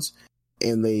sounds,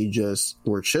 and they just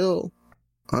were chill.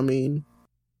 I mean,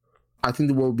 I think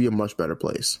the world would be a much better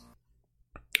place.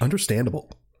 Understandable.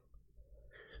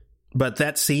 But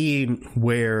that scene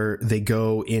where they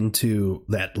go into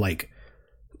that, like,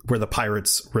 where the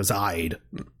pirates reside,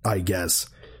 I guess,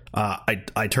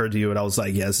 I turned to you and I was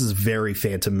like, yeah, this is very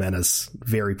Phantom Menace,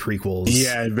 very prequels.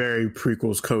 Yeah, very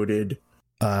prequels coded.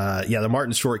 Yeah, the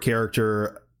Martin Short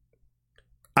character,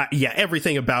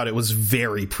 everything about it was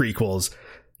very prequels.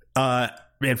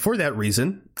 And for that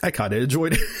reason, I kind of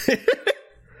enjoyed it.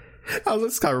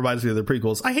 This kind of reminds me of the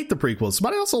prequels. I hate the prequels,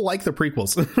 but I also like the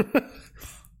prequels.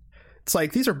 It's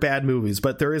like, these are bad movies,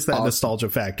 but there is that nostalgia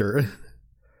factor.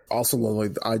 Also,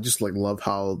 I just love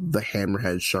how the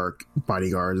hammerhead shark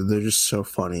bodyguards, they're just so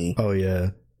funny. Oh yeah,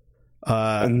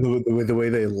 and the way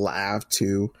they laugh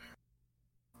too,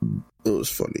 it was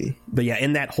funny. But yeah,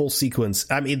 in that whole sequence,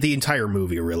 I mean, the entire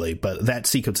movie really, but that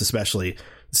sequence especially,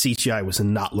 CGI was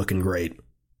not looking great.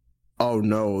 Oh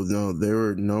no,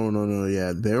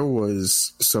 yeah, there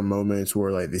was some moments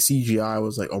where like the CGI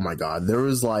was like, oh my god. There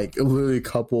was like literally a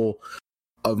couple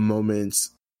of moments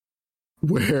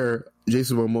where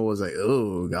Jason Momoa was like,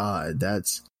 oh god,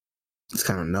 it's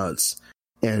kind of nuts.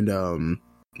 And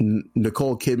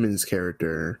Nicole Kidman's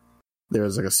character, there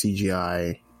was like a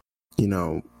CGI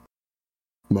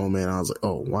moment. I was like,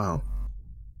 oh wow.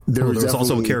 There was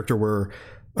also a character where,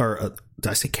 did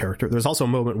I say character? There's also a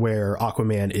moment where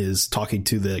Aquaman is talking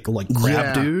to the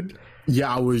crab dude.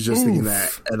 Yeah, I was just thinking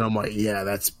that, and I'm like, yeah,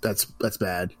 that's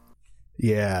bad.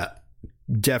 Yeah,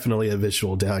 definitely a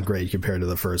visual downgrade compared to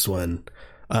the first one.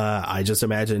 I just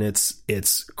imagine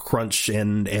it's crunch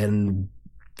and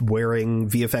wearing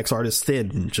VFX artists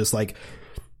thin, just like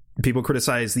people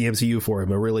criticize the MCU for it,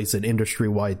 but really it's an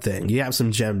industry-wide thing. You have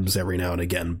some gems every now and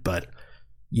again, but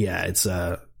yeah, it's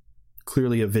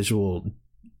clearly a visual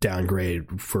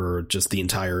downgrade for just the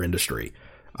entire industry.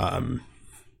 And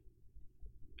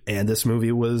this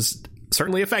movie was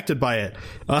certainly affected by it.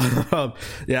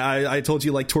 Yeah, I told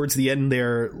you, like, towards the end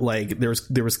there, like, there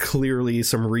was clearly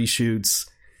some reshoots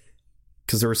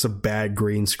because there was some bad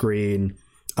green screen.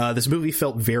 This movie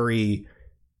felt very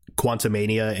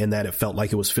Quantumania in that it felt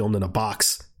like it was filmed in a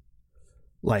box.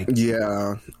 Like,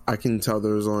 yeah, I can tell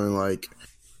there was only like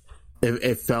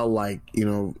it felt like,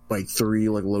 like 3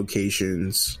 like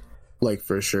locations, like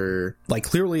for sure. Like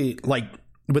clearly, like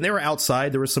when they were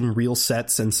outside, there were some real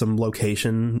sets and some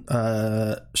location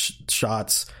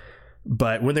shots,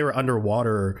 but when they were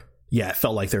underwater, yeah, it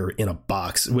felt like they were in a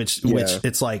box. Which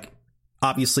it's like,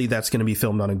 obviously that's going to be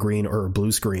filmed on a green or a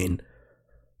blue screen,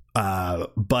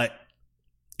 but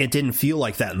it didn't feel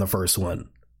like that in the first one.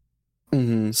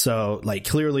 Mm-hmm. So like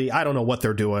clearly, I don't know what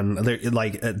they're doing. They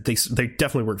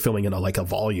definitely weren't filming in a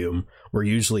volume where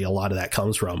usually a lot of that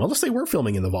comes from, unless they were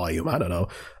filming in the volume. I don't know,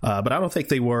 but I don't think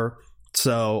they were.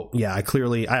 So yeah, I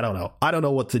don't know. I don't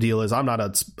know what the deal is. I'm not a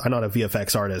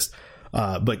VFX artist,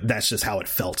 but that's just how it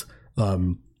felt.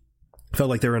 Felt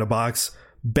like they were in a box.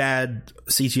 Bad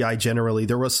CGI generally.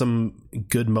 There was some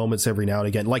good moments every now and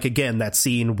again. Like again, that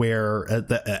scene where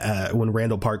when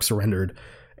Randall Park surrendered.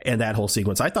 And that whole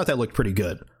sequence, I thought that looked pretty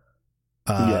good.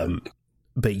 But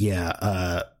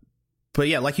yeah,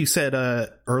 like you said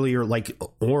earlier, like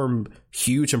Orm,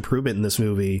 huge improvement in this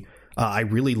movie. I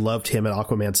really loved him and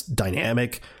Aquaman's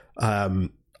dynamic. I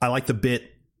like the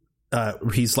bit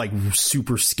he's like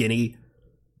super skinny,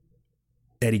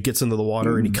 and he gets into the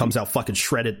water and he comes out fucking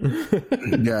shredded.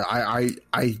 Yeah,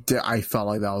 I felt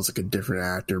like that was like a different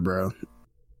actor, bro.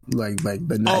 Like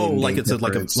the like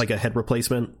it's like a head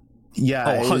replacement.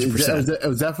 Yeah,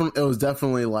 100%. It was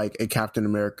definitely like a Captain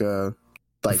America,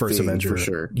 like First Avenger for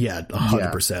sure. Yeah,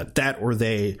 100%. That or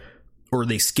they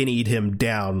skinnied him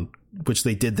down, which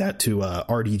they did that to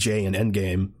RDJ in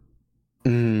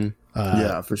Endgame.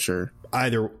 Yeah, for sure.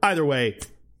 Either way,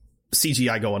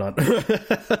 CGI going on.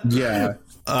 Yeah,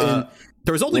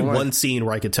 there was only one scene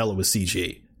where I could tell it was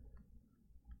CG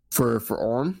for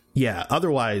Orm. Yeah,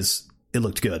 otherwise it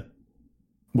looked good.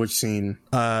 Which scene?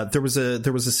 There was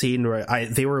a scene where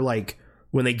they were like,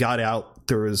 when they got out,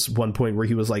 there was one point where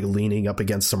he was like leaning up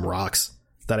against some rocks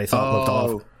that I thought looked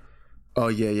off. Oh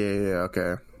yeah,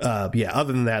 okay. Yeah,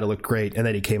 other than that, it looked great. And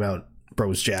then he came out, bro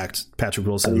was jacked. Patrick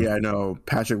Wilson. Yeah, I know.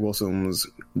 Patrick Wilson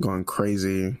was going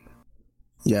crazy.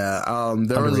 Yeah,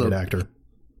 there was a good actor.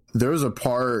 There was a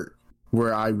part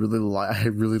where I really liked.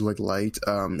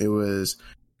 It was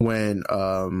when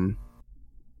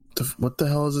what the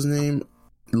hell is his name?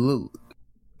 It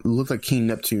looked like King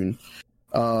Neptune.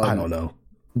 I don't know.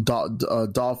 Dolph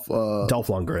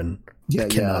Lundgren. Yeah, I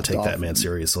cannot take that man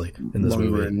seriously in this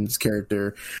movie. His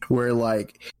character, where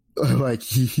like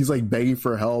he's like begging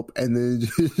for help, and then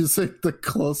just like the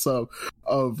close up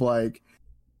of like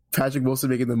Patrick Wilson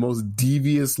making the most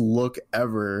devious look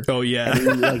ever. Oh yeah,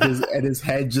 and his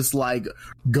head just like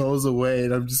goes away,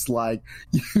 and I'm just like,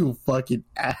 you fucking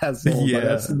asshole.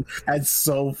 Yeah, that's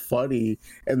so funny.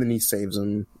 And then he saves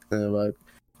him. And I'm like,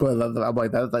 but I'm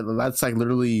like that's like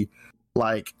literally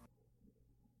like,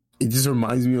 it just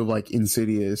reminds me of like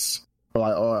Insidious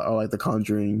or like The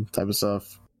Conjuring type of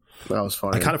stuff. That was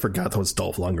funny. I kind of forgot that was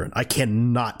Dolph Lundgren. I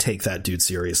cannot take that dude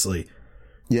seriously.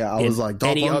 Yeah, I was like,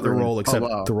 Dolph any Lundgren. other role except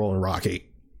the role in Rocky.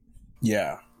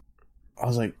 Yeah, I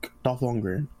was like, Dolph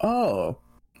Lundgren. Oh,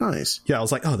 nice. Yeah, I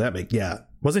was like, oh,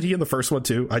 wasn't he in the first one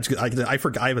too? I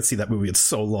forgot. I haven't seen that movie in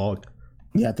so long.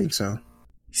 Yeah, I think so.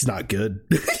 He's not good.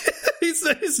 he's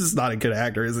just not a good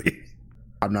actor, is he?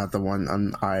 I'm not the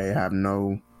one. I have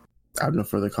no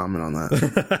further comment on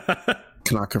that.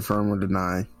 Cannot confirm or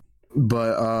deny.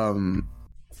 But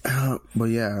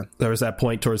yeah, there was that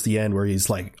point towards the end where he's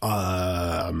like,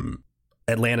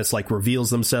 Atlantis like reveals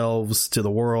themselves to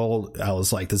the world. I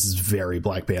was like, this is very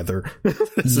Black Panther.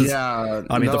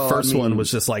 The first one was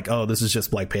just like, oh, this is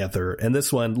just Black Panther, and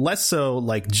this one less so,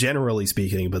 like generally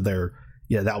speaking, but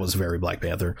that was very Black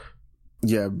Panther.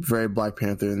 Yeah, very Black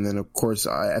Panther. And then of course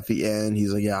at the end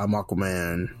he's like, yeah, I'm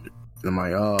Aquaman. And I'm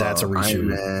like, oh, that's a reshoot,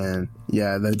 man.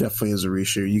 Yeah, that definitely is a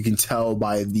reshoot. You can tell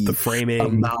by the framing,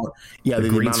 amount, the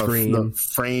green amount screen, of the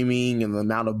framing, and the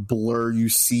amount of blur you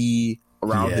see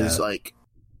around his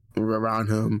around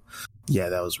him. Yeah,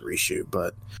 that was a reshoot.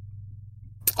 But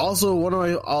also,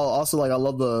 I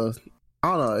love the, I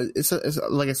don't know. It's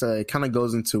like I said, it kind of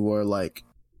goes into where like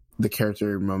the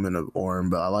character moment of Orm,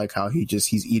 but I like how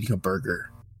he's eating a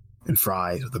burger and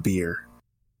fries with a beer.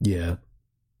 Yeah.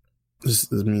 I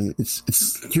mean,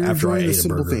 you're enjoying the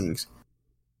simple things,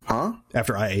 huh?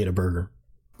 After I ate a burger,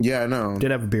 yeah, I know.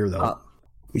 Did have a beer though.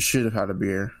 We should have had a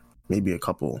beer, maybe a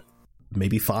couple,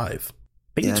 maybe 5,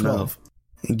 maybe 12,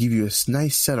 and give you a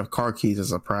nice set of car keys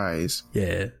as a prize.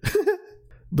 Yeah,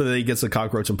 but then he gets a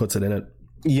cockroach and puts it in it.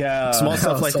 Yeah, small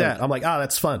stuff like that. I'm like,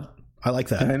 that's fun. I like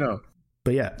that. I know,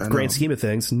 but yeah, grand scheme of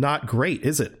things, not great,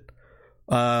 is it?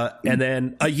 And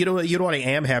then you know what I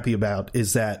am happy about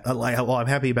is that I'm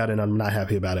happy about it and I'm not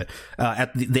happy about it.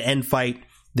 At the end fight,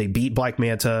 they beat Black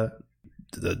Manta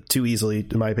too easily,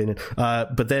 in my opinion.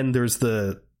 But then there's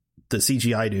the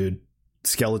CGI dude,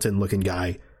 skeleton looking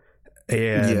guy,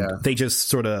 and they just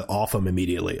sort of off him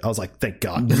immediately. I was like, thank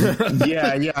God.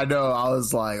 yeah, I know. I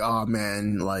was like, oh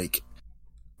man,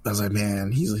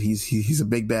 man, he's a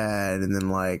big bad. And then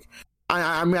like,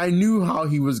 I mean, I knew how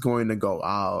he was going to go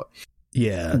out.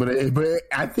 Yeah, but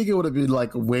I think it would have been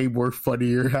like way more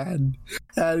funnier had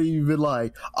he been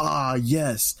like,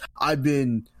 yes, I've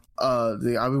been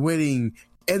waiting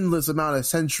endless amount of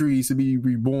centuries to be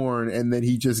reborn, and then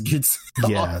he just gets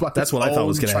yeah. That's what I thought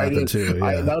was going to happen too.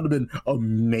 Yeah. That would have been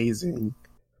amazing.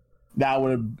 That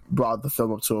would have brought the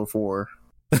film up to a 4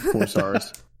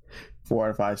 stars, 4 out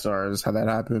of 5 stars. How that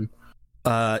happened?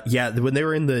 Yeah, when they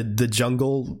were in the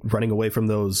jungle running away from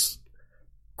those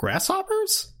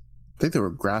grasshoppers. I think they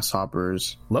were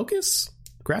grasshoppers. Locusts?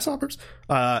 Grasshoppers?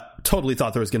 Totally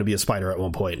thought there was going to be a spider at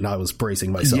one point, and I was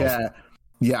bracing myself.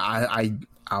 Yeah, I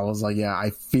was like, I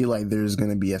feel like there's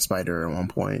going to be a spider at one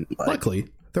point. Like, luckily,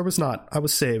 there was not. I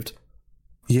was saved.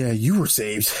 Yeah, you were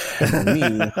saved.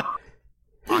 Me,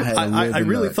 I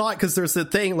really thought, because there's the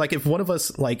thing, like, if one of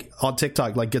us, like, on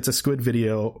TikTok, like, gets a squid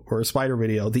video or a spider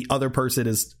video, the other person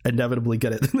is inevitably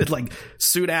gonna, like,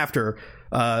 soon after.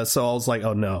 So I was like,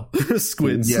 oh no,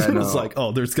 squids. Yeah, no. I was like,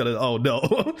 oh, there's gonna, oh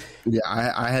no. Yeah,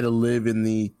 I had to live in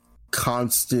the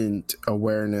constant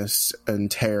awareness and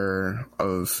terror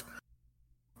of,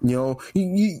 you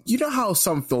know how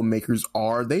some filmmakers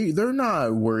are. They're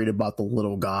not worried about the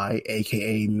little guy,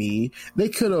 aka me. They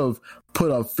could have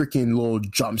put a freaking little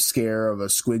jump scare of a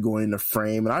squid going into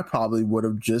frame, and I probably would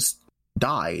have just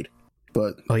died.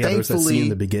 But oh yeah, there's that scene in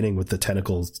the beginning with the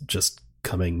tentacles just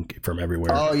coming from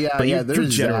everywhere. Oh yeah, but yeah. You're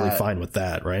generally fine with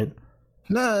that, right?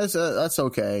 No, that's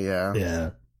okay. Yeah, yeah.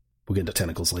 We'll get into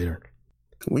tentacles later.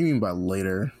 What do you mean by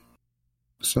later?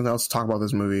 Something else to talk about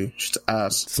this movie? Just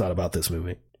ask. It's not about this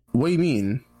movie. What do you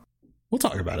mean? We'll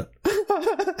talk about it.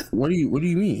 What do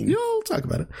you mean? Yeah, we'll talk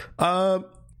about it.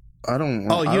 I don't.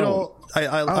 Oh,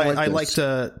 I liked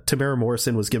Tamara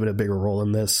Morrison was given a bigger role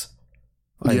in this.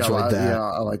 I enjoyed that. Yeah,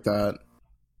 I like that.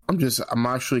 I'm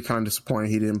actually kind of disappointed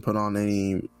he didn't put on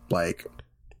any like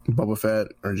Boba Fett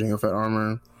or Jango Fett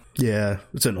armor. Yeah,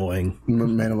 it's annoying.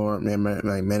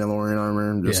 Mandalorian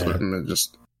armor.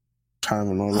 Just kind of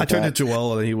annoying. I turned to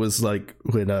Joel and he was like,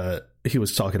 when he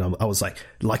was talking, I was like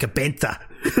a bantha.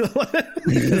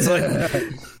 It's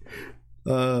like,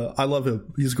 I love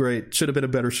him. He's great. Should have been a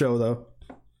better show though.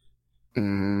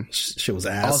 Shit was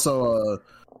ass. Also,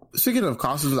 speaking of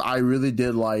costumes, I really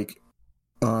did like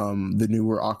the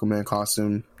newer Aquaman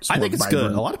costume. I think it's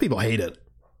good. A lot of people hate it.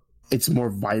 It's more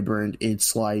vibrant.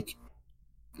 It's like,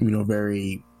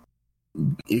 very,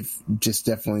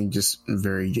 definitely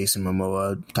very Jason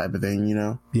Momoa type of thing,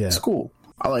 Yeah. It's cool.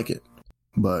 I like it.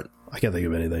 But I can't think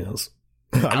of anything else.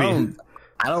 I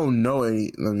don't know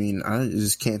any. I mean, I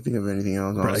just can't think of anything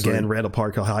else. Honestly. Again, Randall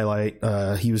Park highlight.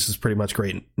 He was just pretty much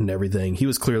great in everything. He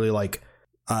was clearly like,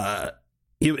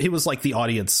 he was like the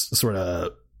audience sort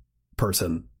of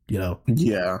person,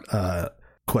 Yeah.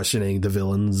 Questioning the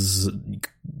villain's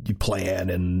plan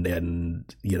and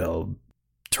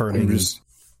turning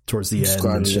towards the end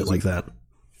and shit like that. I'm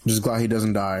just glad he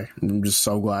doesn't die. I'm just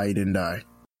so glad he didn't die.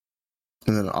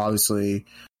 And then obviously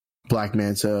Black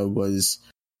Manta was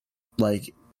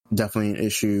like definitely an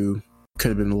issue. Could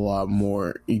have been a lot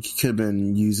more. It could have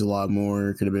been used a lot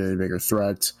more. Could have been a bigger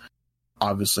threat.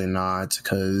 Obviously not,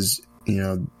 because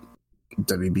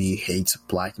WB hates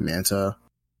Black Manta.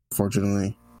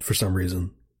 Fortunately, for some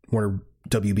reason, Warner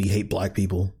WB hate black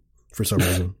people for some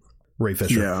reason. Ray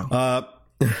Fisher. Yeah.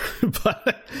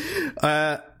 But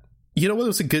what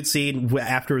was a good scene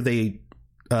after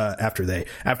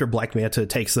Black Manta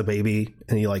takes the baby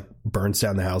and he like burns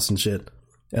down the house and shit,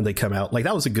 and they come out, like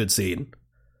that was a good scene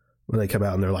when they come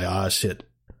out and they're like, ah shit,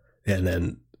 and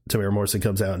then Tamara Morrison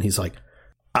comes out and he's like,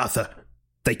 Arthur,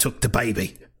 they took the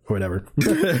baby or whatever.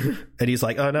 And he's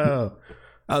like, oh no.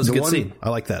 That was a good scene. I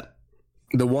like that.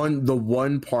 The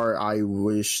one part I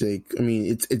wish this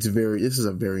is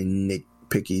a very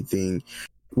nitpicky thing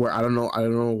where I don't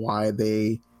know why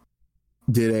they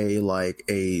did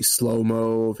a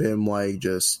slow-mo of him like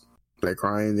just like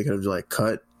crying. They could have just like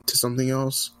cut to something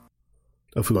else.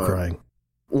 Of who crying?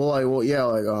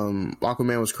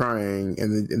 Aquaman was crying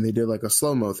and they did like a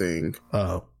slow-mo thing.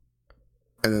 Oh.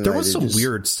 And then there was some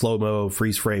weird slow-mo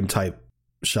freeze frame type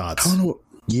shots. I don't know.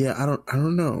 Yeah, I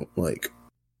don't know. Like,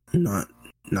 not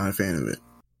a fan of it.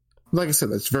 Like I said,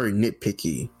 that's very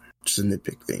nitpicky. Just a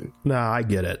nitpick thing. Nah, I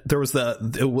get it. There was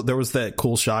that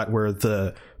cool shot where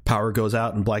the power goes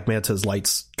out and Black Manta's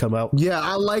lights come out. Yeah,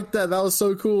 I like that. That was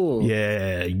so cool.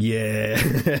 Yeah.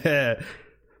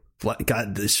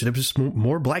 God, this should have just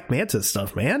more Black Manta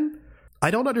stuff, man.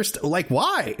 I don't understand. Like,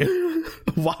 why?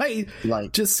 Why?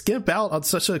 Like, just skimp out on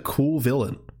such a cool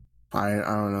villain. I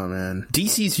don't know, man.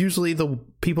 DC's usually the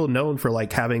people known for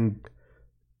like having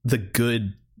the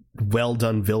good, well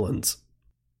done villains.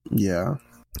 Yeah.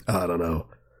 I don't know,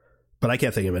 but I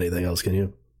can't think of anything else. Can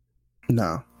you?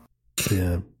 No.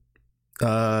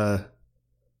 Yeah.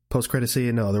 Post-credit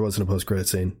scene? No, there wasn't a post-credit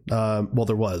scene. Well,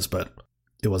 there was, but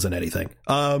it wasn't anything.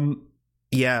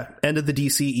 Yeah, end of the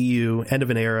DCEU, end of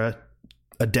an era,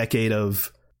 a decade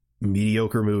of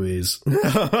mediocre movies.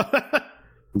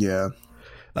 Yeah.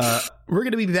 We're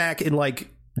going to be back in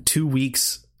like 2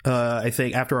 weeks. I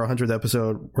think after our 100th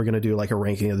episode, we're going to do like a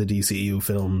ranking of the DCEU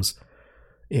films.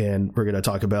 And we're going to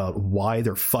talk about why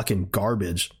they're fucking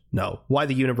garbage. No, why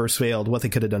the universe failed, what they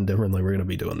could have done differently. We're going to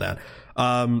be doing that.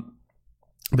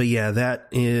 But yeah,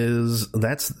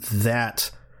 that's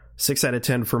that. 6 out of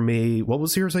 10 for me. What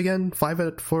was yours again? 5 out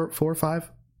of 4 or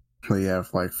 5? Well, yeah,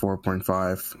 like 4.5.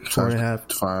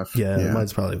 4.5. 5. Yeah,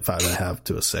 mine's probably 5.5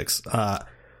 to a 6.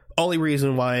 Only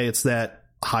reason why it's that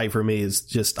high for me is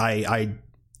just I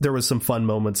there was some fun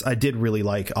moments. I did really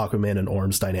like Aquaman and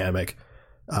Orm's dynamic.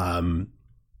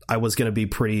 I was going to be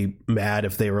pretty mad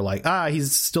if they were like,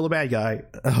 he's still a bad guy.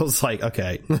 I was like,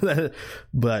 okay.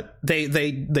 But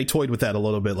they toyed with that a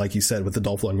little bit, like you said, with the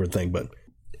Dolph Lundgren thing, but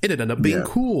it ended up being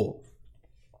cool.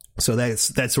 So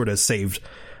that sort of saved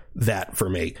that for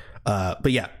me.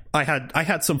 But yeah, I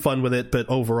had some fun with it, but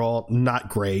overall not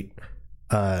great.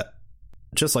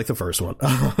 Just like the first one.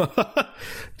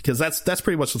 Because that's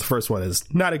pretty much what the first one is.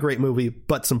 Not a great movie,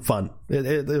 but some fun.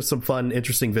 There's some fun,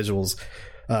 interesting visuals.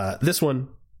 This one,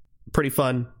 pretty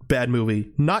fun, bad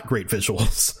movie, not great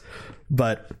visuals.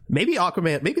 But maybe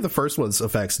Aquaman, maybe the first one's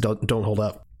effects don't hold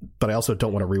up. But I also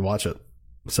don't want to rewatch it.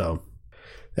 So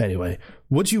anyway,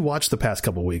 what'd you watch the past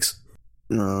couple weeks?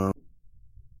 Let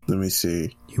me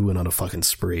see. You went on a fucking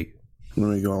spree. Let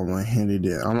me go on my handy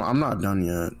dandy. I'm not done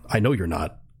yet. I know you're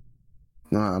not.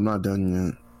 No, I'm not done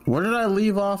yet. What did I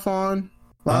leave off on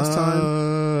last time?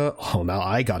 Oh, now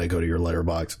I gotta go to your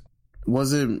letterbox.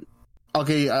 Was it...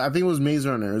 Okay, I think it was Maze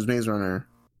Runner. It was Maze Runner.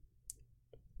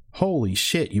 Holy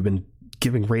shit, you've been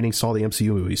giving ratings to all the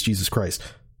MCU movies. Jesus Christ.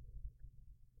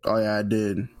 Oh, yeah, I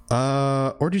did.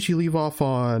 Or did you leave off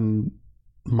on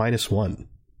 -1?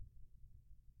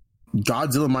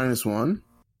 Godzilla -1?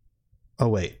 Oh,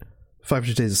 wait.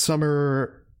 500 Days of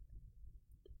Summer.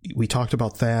 We talked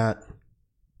about that.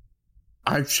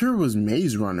 I'm sure it was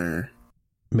Maze Runner.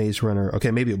 Maze Runner.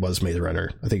 Okay, maybe it was Maze Runner.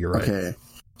 I think you're right. Okay.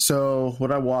 So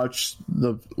what I watched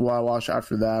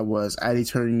after that was At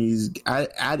Eternity's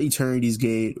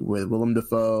Gate with Willem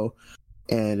Dafoe,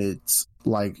 and it's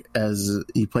like as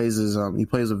he plays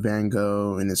a Van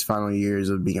Gogh in his final years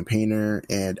of being a painter,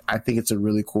 and I think it's a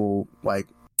really cool like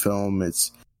film.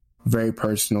 It's very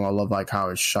personal. I love like how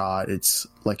it's shot. It's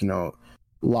like, you know,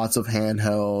 lots of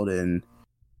handheld and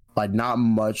like not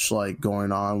much like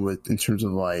going on with in terms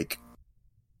of like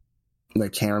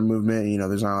camera movement. You know,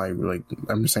 there's not like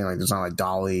I'm just saying like there's not like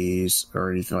dollies or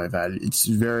anything like that. It's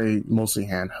very mostly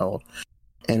handheld,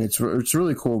 and it's a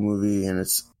really cool movie, and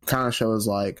it's kind of shows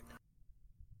like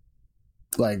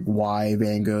why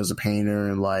Van Gogh is a painter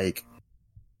and like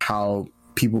how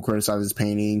people criticize his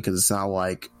painting because it's not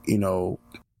like, you know,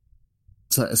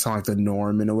 it's not like the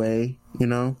norm in a way, you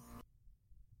know.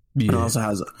 Yeah. And it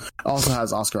also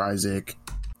has Oscar Isaac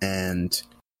and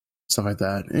stuff like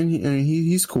that, and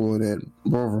he's cool in it.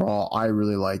 But overall, I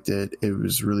really liked it. It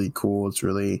was really cool. It's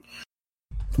really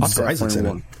Oscar Isaac's in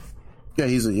it. Yeah,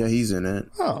 he's in it.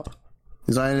 Oh,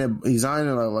 he's not in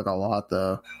it like a lot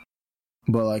though.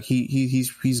 But like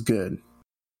he's good.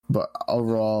 But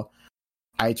overall,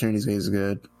 Eternity's Gate is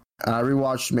good. And I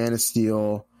rewatched Man of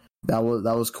Steel. That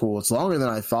was cool. It's longer than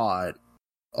I thought.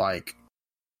 Like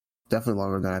definitely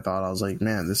longer than I thought. I was like,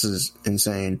 man, this is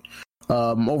insane.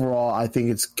 Overall, I think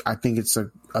it's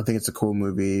a cool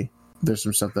movie. There's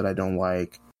some stuff that I don't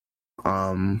like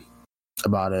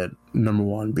about it. Number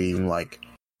one being like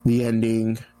the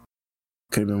ending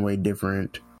could have been way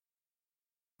different.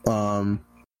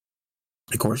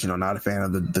 Of course, you know, not a fan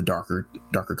of the darker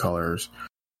colors.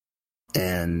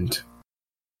 And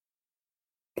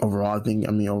overall,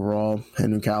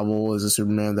 Henry Cavill is a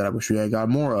Superman that I wish we had got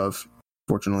more of,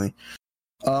 fortunately.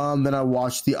 Then I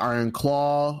watched The Iron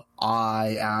Claw.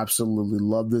 I absolutely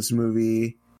love this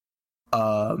movie.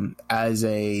 As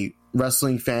a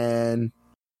wrestling fan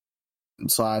 /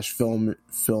 film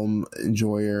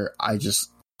enjoyer, I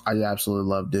absolutely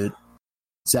loved it.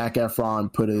 Zac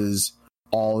Efron put his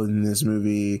all in this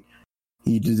movie.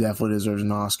 He definitely deserves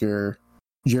an Oscar.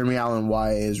 Jeremy Allen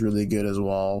White is really good as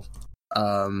well.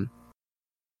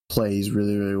 Plays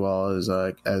really, really well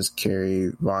as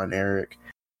Carrie Von Erich.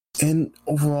 And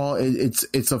overall,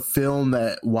 it's a film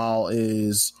that, while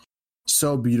is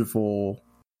so beautiful,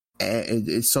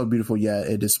 it's so beautiful, yet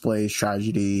it displays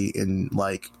tragedy in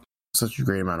like such a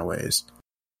great amount of ways.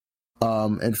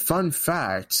 And fun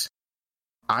fact,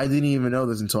 I didn't even know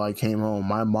this until I came home.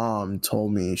 My mom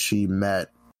told me she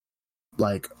met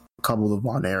like a couple of the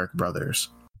Von Erich brothers.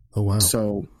 Oh wow!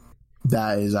 So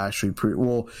that is actually pretty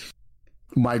well.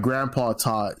 My grandpa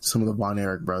taught some of the Von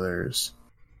Erich brothers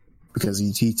because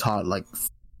he taught like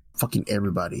fucking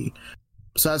everybody.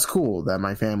 So that's cool that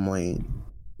my family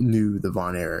knew the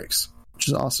Von Erichs, which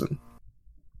is awesome.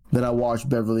 Then I watched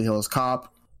Beverly Hills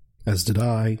Cop. As did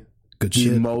I. Good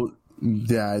shit.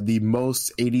 The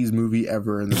most 80s movie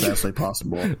ever in the best way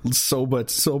possible. So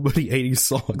many 80s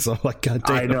songs. I'm like, God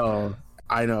damn.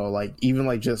 I know. Like, even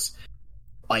like just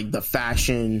like the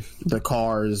fashion, the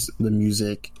cars, the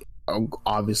music.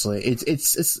 Obviously,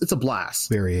 it's a blast.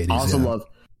 Very 80s.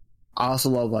 I also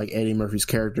love like Eddie Murphy's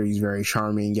character. He's very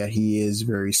charming, yet he is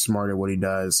very smart at what he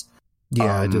does.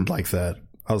 Yeah, I did like that.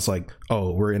 I was like,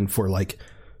 oh, we're in for like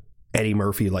Eddie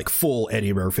Murphy, like full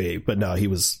Eddie Murphy. But no,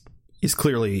 he's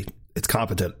clearly, it's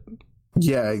competent.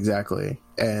 Yeah, exactly.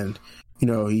 And, you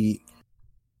know, he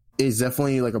is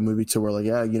definitely like a movie to where like,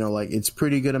 yeah, you know, like it's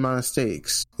pretty good amount of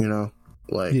stakes, you know,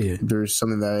 like there's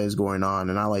something that is going on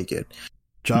and I like it.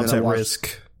 Jobs at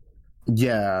risk.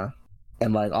 Yeah.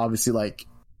 And like, obviously like,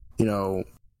 you know,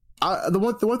 the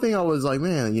one thing I was like,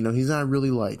 man, you know, he's not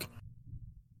really like,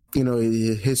 you know,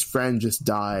 his friend just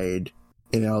died.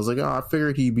 And I was like, oh, I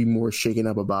figured he'd be more shaken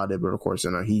up about it. But of course,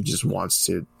 you know, he just wants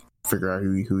to figure out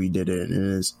who he did it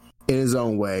in his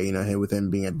own way, you know, with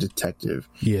him being a detective.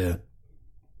 Yeah.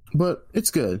 But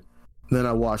it's good. Then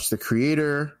I watched The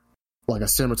Creator, like a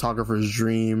cinematographer's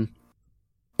dream,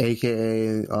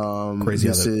 aka crazy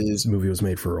how this movie was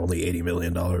made for only $80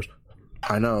 million.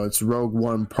 I know. It's Rogue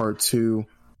One Part 2.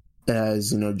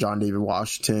 As, you know, John David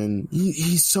Washington.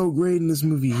 He's so great in this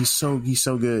movie. He's so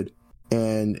good.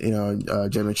 And, you know,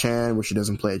 Gemma Chan, where she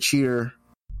doesn't play a cheater.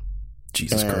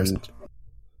 Jesus Christ.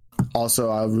 Also,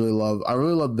 I really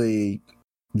love the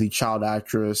child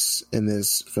actress in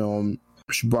this film.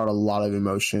 She brought a lot of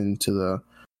emotion to the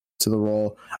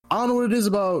role. I don't know what it is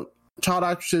about child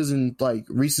actresses and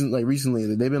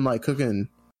recently they've been like cooking.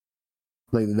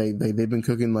 Like they've been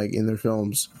cooking like in their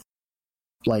films.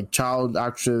 Like child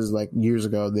actresses like years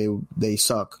ago they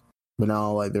suck, but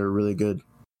now like they're really good.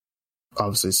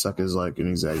 Obviously, suck is like an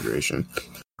exaggeration.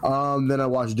 Then I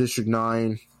watched District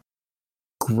 9.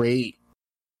 Great.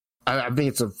 I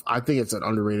think it's an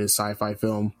underrated sci-fi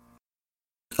film.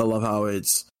 I love how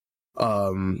it's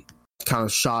kind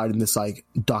of shot in this like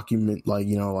documentary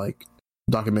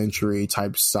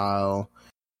type style,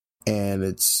 and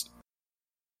it's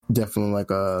definitely like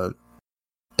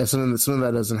it's something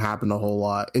that doesn't happen a whole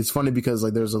lot. It's funny because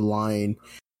like there's a line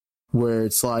where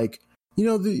it's like,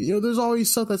 there's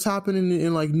always stuff that's happening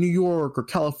in like New York or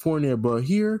California, but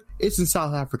here it's in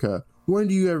South Africa. When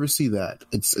do you ever see that?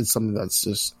 It's something that's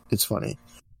just, it's funny.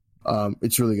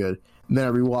 It's really good. And then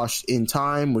I rewatched In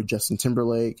Time with Justin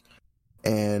Timberlake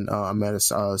and Amanda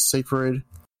Seyfried.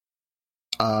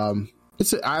 I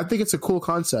think it's a cool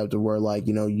concept where like,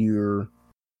 you know, your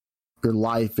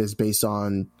life is based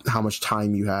on how much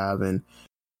time you have, and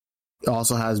it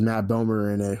also has Matt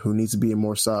Bomer in it, who needs to be in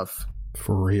more stuff.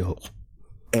 For real.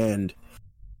 And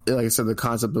like I said, the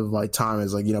concept of like time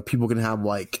is like, you know, people can have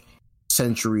like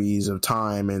centuries of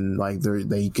time and like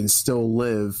they can still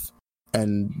live,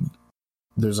 and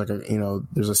there's like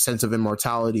there's a sense of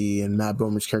immortality, and Matt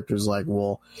Bomer's character is like,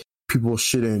 well, people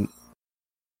shouldn't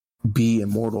be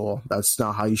immortal. That's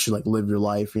not how you should like live your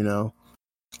life, you know?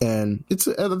 And I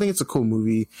think it's a cool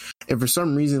movie. And for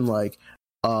some reason, like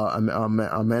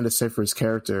Amanda Seyfried's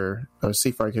character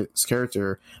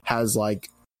has like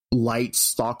light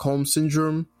Stockholm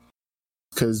syndrome,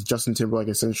 because Justin Timberlake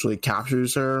essentially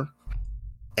captures her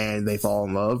and they fall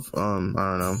in love. I don't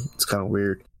know, it's kind of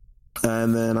weird.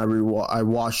 And then I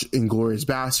watched Inglourious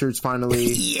Bastards finally.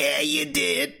 Yeah, you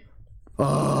did.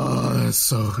 Oh, it's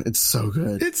so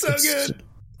good. It's good.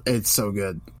 It's so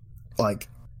good. Like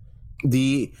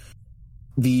the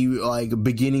like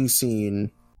beginning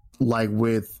scene, like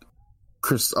with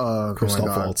Christoph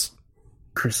Waltz.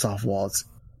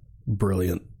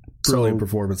 Brilliant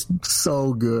performance.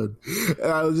 So good.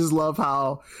 And I just love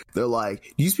how they're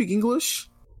like, do you speak English?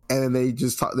 And then they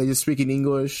just speak in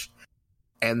English,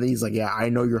 and then he's like, yeah, I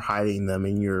know you're hiding them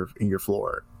in your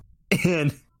floor.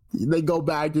 And they go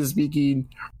back to speaking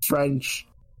French.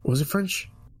 Was it French?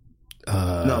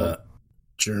 No,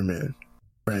 German.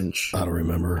 French. I don't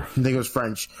remember. I think it was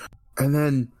French. And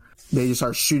then they just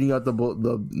start shooting out the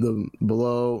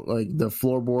below, like the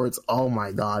floorboards. Oh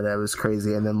my god, that was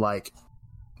crazy. And then like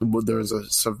there's a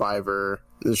survivor,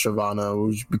 the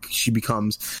Shavana, she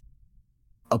becomes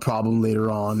a problem later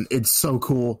on. It's so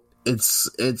cool. It's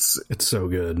so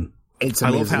good. I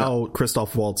love how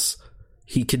Christoph Waltz,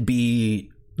 he could be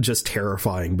just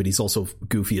terrifying, but he's also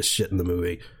goofy as shit in the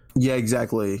movie. Yeah,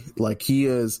 exactly. Like he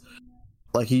is,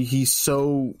 like he's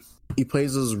so, he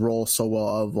plays his role so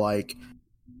well of like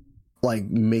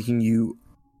making you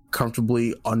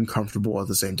comfortably uncomfortable at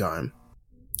the same time.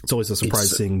 It's always a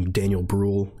surprise seeing Daniel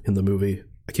Bruhl in the movie.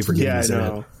 I keep forgetting his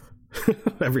name.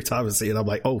 Every time I see it, I'm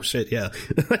like, oh shit, yeah.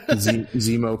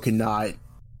 Zemo cannot,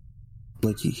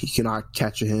 like he cannot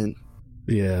catch a hint.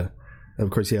 Yeah. And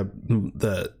of course, you have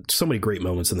so many great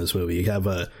moments in this movie. You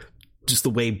have just the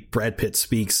way Brad Pitt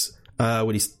speaks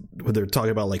when they're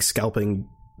talking about like scalping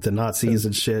the Nazis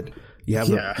and shit. You have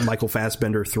the Michael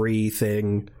Fassbender 3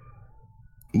 thing.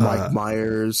 Mike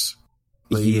Myers.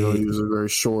 Like, he was a very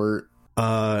short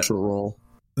role.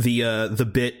 The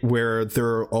bit where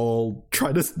they're all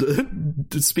trying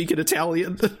to speak in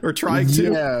Italian or trying to.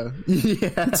 Yeah.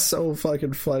 It's so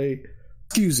fucking funny.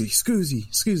 Scusi.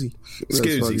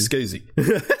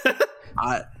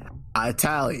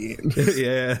 Italian.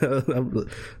 Yeah,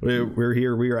 we're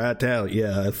here. We are Italian.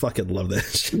 Yeah, I fucking love that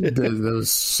shit. That was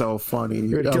so funny.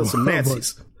 You're gonna kill some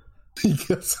Nazis. He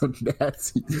killed some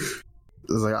Nazis.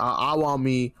 It was like, I want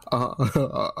me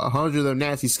 100 of them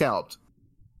Nazis scalped.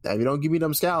 If you don't give me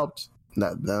them scalped,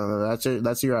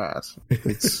 that's your ass.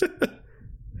 It's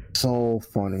so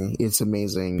funny. It's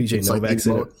amazing. BJ Novak's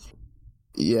in it.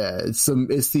 Yeah, it's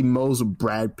the most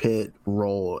Brad Pitt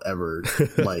role ever.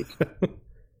 Like,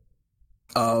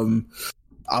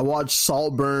 I watched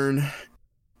Saltburn.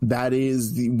 That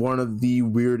is one of the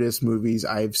weirdest movies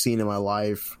I've seen in my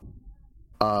life.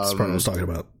 That's what I was talking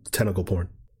about. Tentacle porn.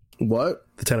 What?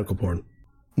 The tentacle porn.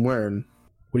 When?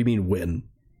 What do you mean when?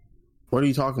 What are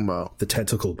you talking about? The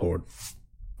tentacle porn.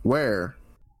 Where?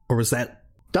 Or was that?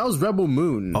 That was Rebel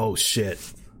Moon. Oh shit.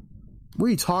 What are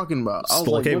you talking about?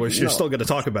 Okay, you're still going to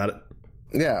talk about it.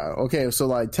 Yeah, okay, so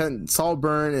like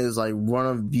Saltburn is like one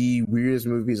of the weirdest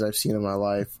movies I've seen in my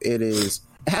life. It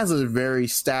has a very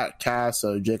stacked cast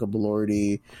of Jacob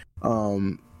Elordi,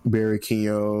 Barry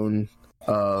Keoghan,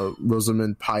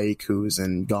 Rosamund Pike, who's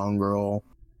in Gone Girl,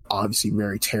 obviously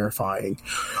very terrifying.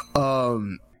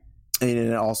 And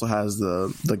it also has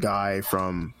the guy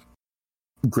from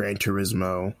Gran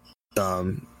Turismo.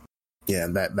 Yeah,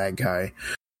 that guy.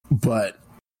 But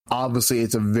obviously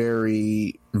it's a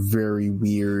very, very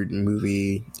weird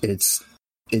movie. It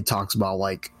talks about,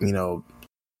 like, you know,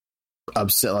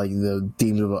 upset, like the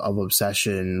themes of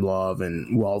obsession, love,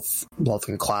 and wealth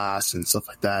and class and stuff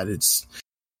like that.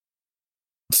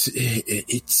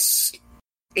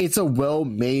 It's a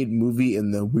well-made movie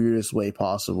in the weirdest way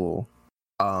possible.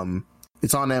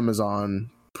 It's on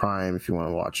Amazon Prime if you want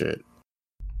to watch it.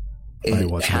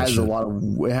 It has a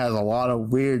lot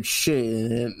of weird shit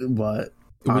in it, but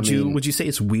would you say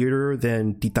it's weirder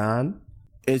than Titan?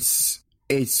 It's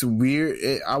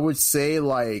weird. I would say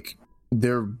like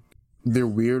they're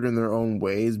weird in their own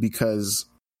ways, because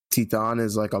Titan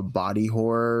is like a body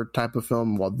horror type of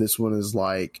film, while this one is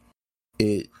like,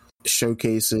 it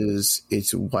showcases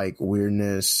its like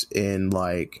weirdness in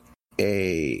like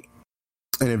a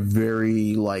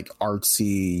very like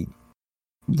artsy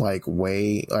like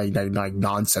way, like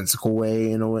nonsensical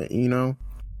way, in a way, you know?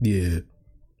 Yeah.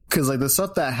 Because like the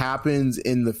stuff that happens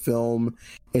in the film,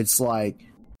 it's like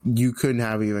you couldn't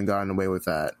have even gotten away with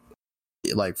that.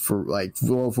 Like for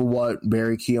what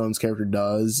Barry Keoghan's character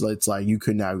does, it's like you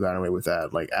couldn't have gotten away with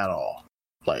that like at all.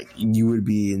 Like you would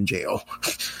be in jail,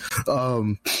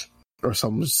 or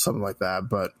something like that.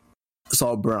 But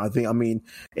Saltburn, I mean,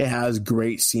 it has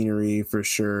great scenery for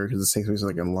sure, because it takes place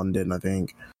like in London. I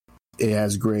think it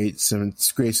has great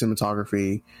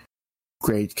cinematography,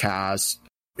 great cast.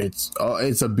 It's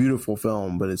a beautiful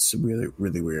film, but it's really,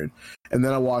 really weird. And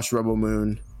then I watched Rebel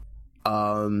Moon.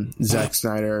 Zack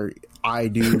Snyder. I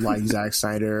do like Zack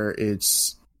Snyder.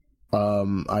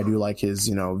 I do like his,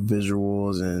 you know,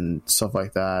 visuals and stuff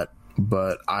like that,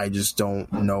 but I just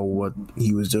don't know what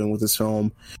he was doing with this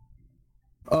film.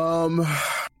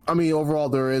 I mean, overall,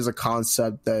 there is a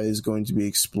concept that is going to be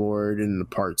explored in the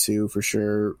part 2 for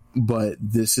sure, but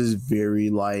this is very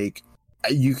like,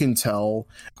 you can tell.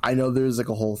 I know there's like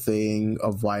a whole thing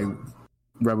of like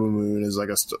Rebel Moon is like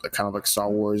a kind of like Star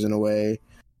Wars in a way.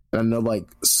 And I know like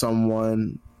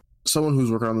someone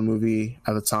who's working on the movie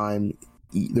at the time,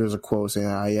 there's a quote saying,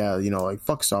 yeah, you know, like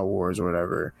fuck Star Wars or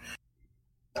whatever.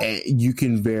 And you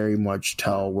can very much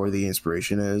tell where the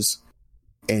inspiration is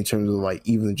in terms of like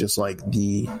even just like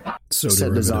the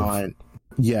set design.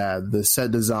 Yeah, the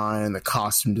set design, the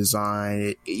costume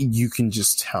design, you can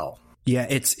just tell. Yeah,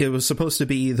 it was supposed to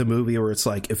be the movie where it's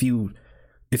like if you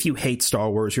hate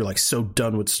Star Wars, you're like so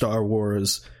done with Star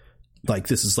Wars, like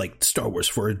this is like Star Wars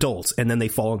for adults, and then they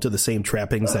fall into the same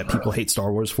trappings that people hate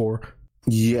Star Wars for.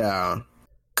 Yeah,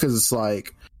 because it's so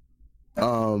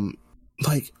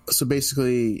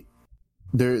basically,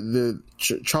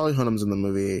 Charlie Hunnam's in the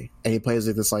movie, and he plays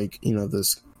like this, like, you know,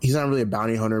 this. He's not really a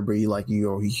bounty hunter, but he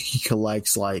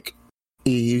collects like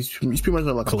he's pretty much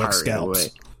like a pirate scalps. In a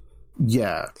way.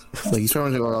 Yeah, like he's pretty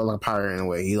much like a pirate in a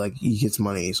way. He gets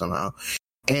money somehow,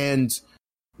 and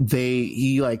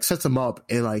he like sets him up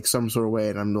in like some sort of way,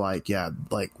 and I'm like, yeah,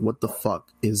 like what the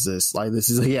fuck is this? Like this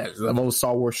is the most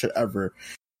Star Wars shit ever.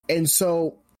 And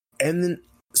then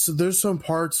there's some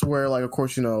parts where, like, of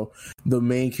course, you know, the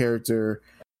main character,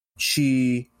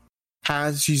 she's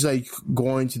like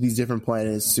going to these different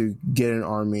planets to get an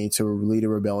army to lead a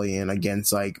rebellion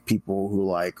against like people who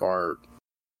like are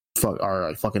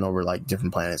like fucking over like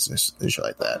different planets and shit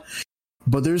like that.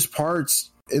 But there's parts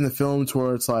in the film to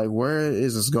where it's like, where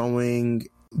is this going?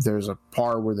 There's a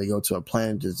part where they go to a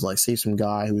planet to like save some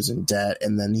guy who's in debt,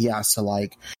 and then he has to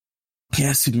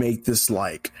make this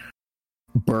like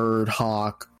bird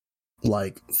hawk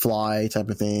like fly type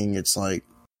of thing. It's like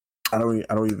I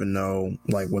don't even know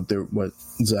like what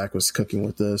Zach was cooking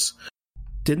with this.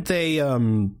 Didn't they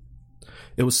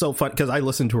it was so fun because I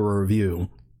listened to a review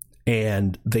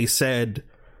and they said,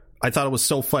 I thought it was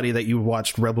so funny that you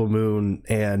watched Rebel Moon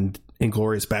and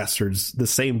Inglourious Bastards the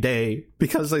same day,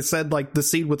 because they said like the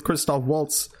scene with Christoph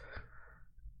Waltz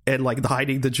and like the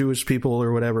hiding the Jewish people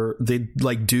or whatever, they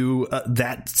like do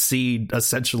that scene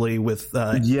essentially with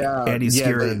Andy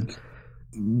Scirin.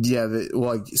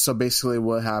 So basically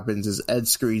what happens is Ed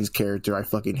Skrein's character, I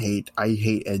hate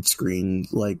Ed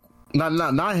Skrein. Like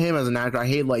not him as an actor. I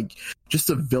hate like just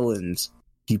the villains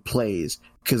he plays,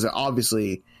 because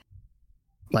obviously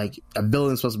like a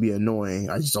villain's supposed to be annoying.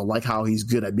 I just don't like how he's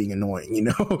good at being annoying, you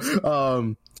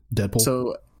know? Deadpool.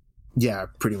 So yeah,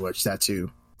 pretty much that too.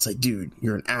 It's like, dude,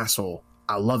 you're an asshole.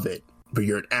 I love it, but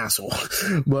you're an asshole.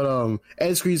 But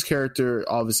Ed Skrein's character,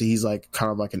 obviously he's like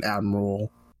kind of like an admiral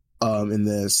in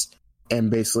this, and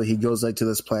basically he goes like to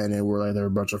this planet where like there are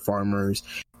a bunch of farmers,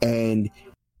 and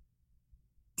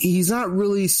he's not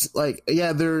really like,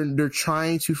 yeah, they're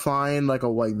trying to find like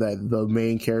the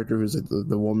main character who's like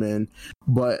the woman,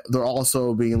 but they're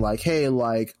also being like, hey,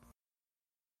 like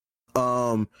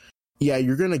yeah,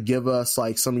 you're gonna give us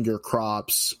like some of your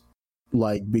crops,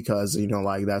 like, because, you know,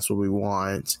 like that's what we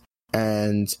want,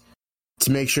 and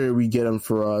to make sure we get them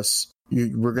for us,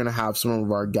 we're gonna have some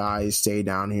of our guys stay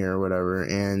down here or whatever.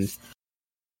 And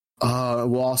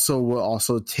what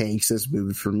also tanks this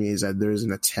movie for me is that there's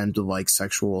an attempt of like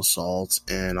sexual assault,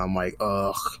 and I'm like,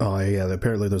 ugh. Oh yeah,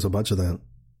 apparently there's a bunch of that.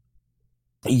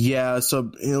 Yeah,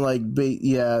 so, you know, like,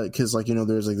 yeah, because like, you know,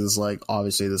 there's like this like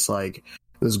obviously this like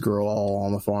this girl all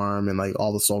on the farm, and like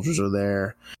all the soldiers are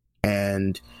there,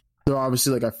 and they're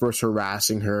obviously like at first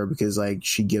harassing her because like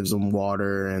she gives them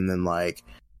water, and then like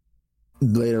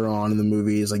later on in the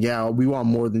movie is like, yeah, we want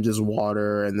more than just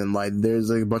water, and then like there's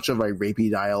like a bunch of like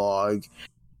rapey dialogue,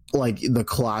 like the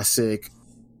classic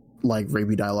like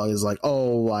rapey dialogue is like,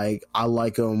 oh, like I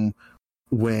like them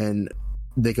when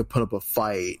they could put up a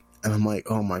fight, and I'm like,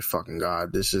 oh my fucking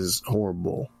god, this is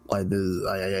horrible. Like this is,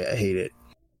 I hate it.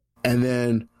 And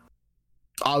then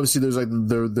obviously there's like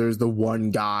there's the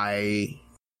one guy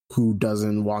who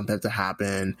doesn't want that to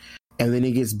happen, and then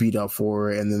he gets beat up for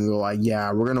it, and then they're like,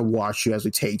 yeah, we're gonna watch you as we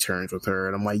take turns with her.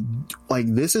 And I'm like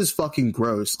this is fucking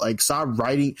gross. Like, stop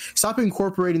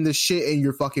incorporating this shit in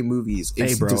your fucking movies.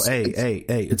 Hey bro,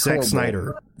 it's Zack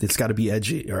Snyder. It's got to be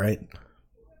edgy, all right?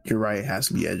 You're right, it has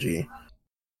to be edgy.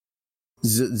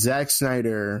 Zack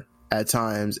Snyder at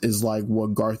times is like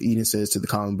what Garth Ennis is to the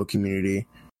comic book community.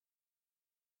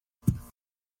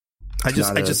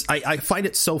 I find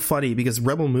it so funny because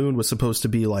Rebel Moon was supposed to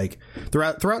be like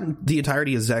throughout the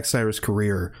entirety of Zack Snyder's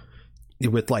career,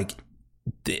 with like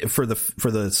for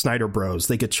the Snyder Bros,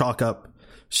 they could chalk up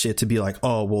shit to be like,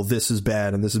 oh well, this is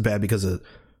bad and this is bad because of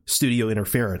studio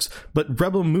interference. But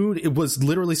Rebel Moon, it was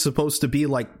literally supposed to be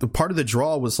like, the part of the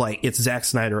draw was like, it's Zack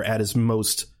Snyder at his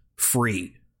most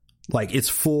free, like it's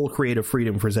full creative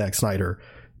freedom for Zack Snyder,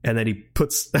 and then he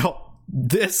puts out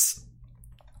this.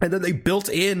 And then they built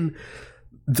in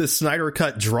the Snyder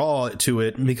Cut draw to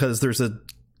it because there's a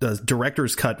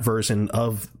director's cut version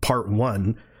of part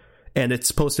 1, and it's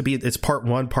supposed to be, it's part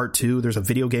 1, part 2. There's a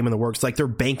video game in the works. Like, they're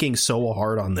banking so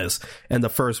hard on this, and the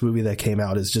first movie that came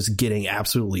out is just getting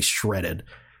absolutely shredded.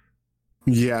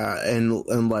 Yeah,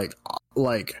 and like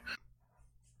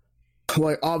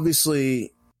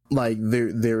obviously, like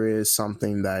there is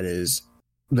something that is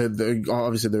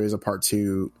obviously there is a part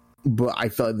 2. But I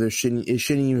felt like it shouldn't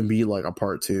even be like a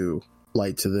part 2,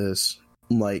 like, to this,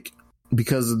 like,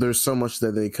 because there's so much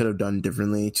that they could have done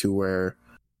differently to where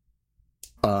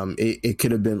it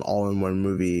could have been all in one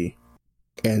movie,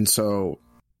 And so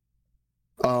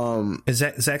is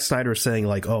Zack Snyder saying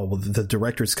like, oh, well, the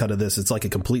director's cut of this, it's like a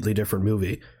completely different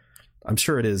movie? I'm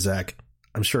sure it is, Zach.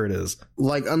 I'm sure it is.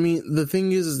 Like, I mean, the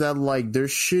thing is that like there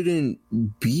shouldn't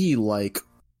be like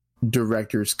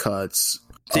director's cuts.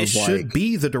 This should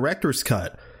be the director's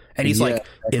cut. And he's like,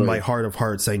 exactly. In my heart of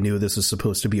hearts, I knew this was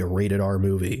supposed to be a rated R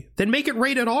movie. Then make it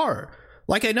rated R.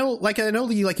 I know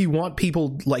you want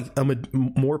people, like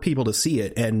more people to see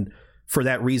it, and for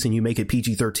that reason you make it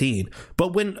PG-13.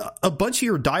 But when a bunch of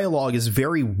your dialogue is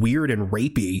very weird and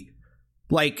rapey,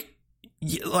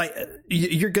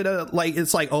 you're gonna like,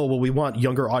 it's like, oh well, we want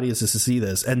younger audiences to see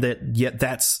this, and yet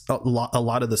that's a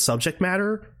lot of the subject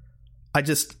matter.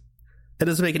 It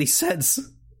doesn't make any sense.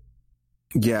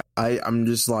 Yeah, I'm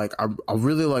just like, I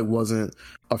really like wasn't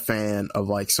a fan of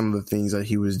like some of the things that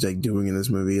he was like doing in this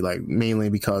movie, like mainly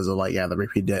because of like, the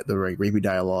rapey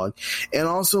dialogue. And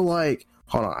also like,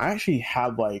 hold on, I actually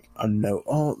have like a note.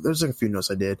 Oh, there's like a few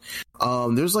notes I did.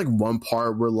 There's like one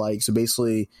part where like, so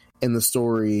basically in the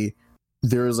story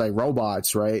there's like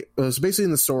robots, right? So basically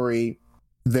in the story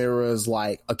there was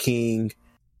like a king,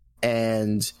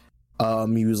 and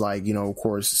he was like, of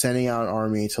course, sending out an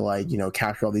army to like,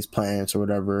 capture all these planets or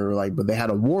whatever. Like, but they had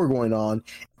a war going on,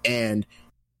 and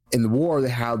in the war they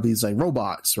have these like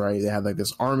robots, right? They have like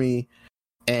this army,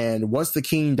 and once the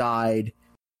king died,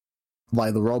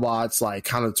 like the robots like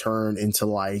kind of turned into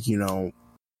like, the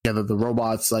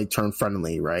robots like turn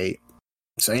friendly, right?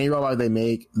 So any robot they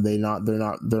make, they're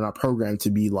not programmed to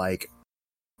be like,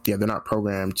 they're not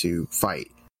programmed to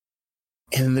fight.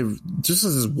 And there just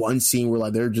is this one scene where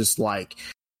like they're just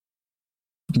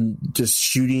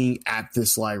shooting at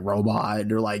this like robot,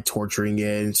 they're like torturing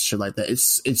it and shit like that.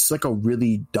 It's like a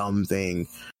really dumb thing.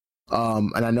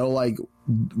 And I know like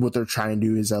what they're trying to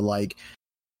do is that like,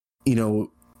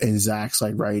 in Zach's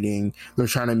like writing, they're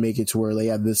trying to make it to where they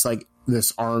have this like,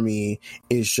 this army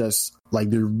is just like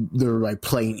they're like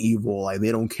playing evil, like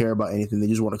they don't care about anything, they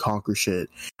just want to conquer shit.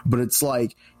 But it's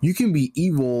like you can be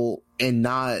evil and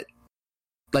not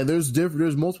like, there's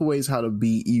multiple ways how to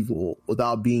be evil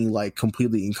without being like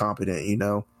completely incompetent,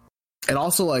 And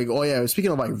also like, oh yeah,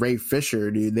 speaking of like Ray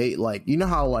Fisher, dude, they like,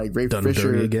 how like Ray done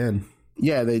Fisher dirty again.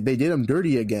 Yeah, they did him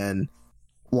dirty again.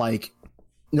 Like,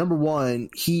 number one,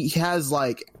 he has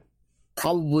like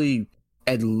probably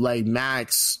at like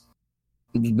max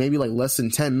maybe like less than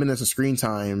 10 minutes of screen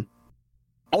time.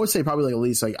 I would say probably like at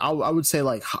least like I would say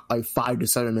like 5 to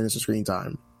 7 minutes of screen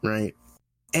time, right?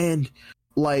 And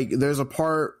like there's a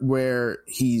part where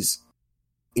he's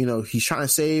trying to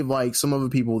save like some of the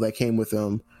people that came with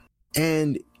him,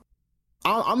 and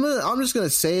I'm just gonna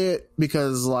say it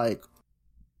because like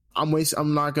I'm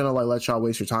not gonna like let y'all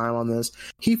waste your time on this.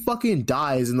 He fucking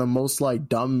dies in the most like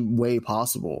dumb way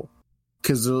possible,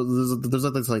 because there's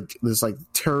this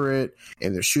turret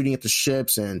and they're shooting at the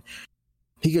ships, and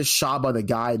he gets shot by the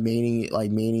guy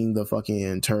maining the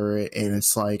fucking turret, and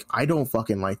it's like, I don't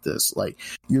fucking like this. Like,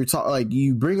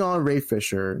 you bring on Ray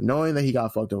Fisher knowing that he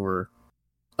got fucked over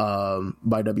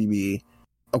by WB.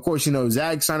 Of course,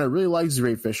 Zack Snyder really likes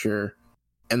Ray Fisher,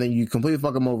 and then you completely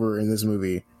fuck him over in this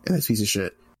movie, in this piece of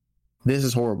shit. This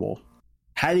is horrible.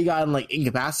 Had he gotten like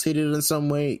incapacitated in some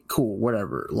way, cool,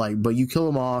 whatever. Like, but you kill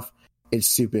him off, it's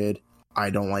stupid.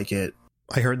 I don't like it.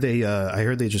 I heard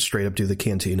they just straight up do the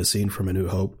cantina scene from A New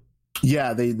Hope.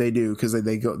 Yeah, they do, because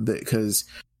they go, because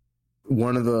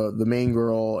one of the main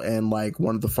girl and like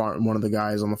one of the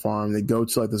guys on the farm, they go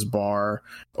to like this bar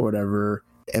or whatever,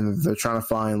 and they're trying to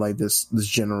find like this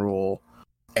general,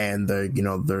 and they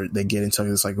get into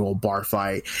this like little bar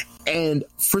fight, and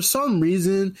for some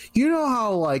reason,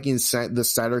 how like in the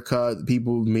Snyder cut,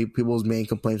 people's main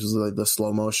complaints was like the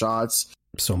slow-mo shots.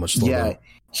 So much slow-mo. Yeah,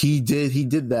 he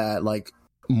did that like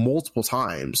multiple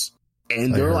times,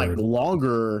 and they're like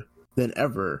longer than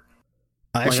ever.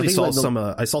 I actually saw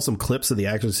some clips of the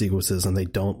action sequences, and they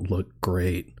don't look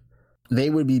great. They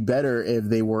would be better if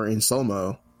they were in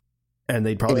slow-mo, and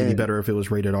they'd probably be better if it was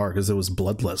rated R, because it was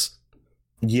bloodless.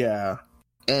 Yeah,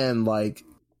 and like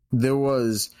there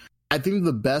was, I think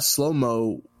the best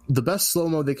slow-mo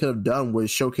they could have done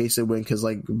was showcase it because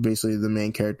like basically the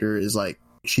main character is like,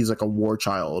 she's like a war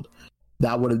child.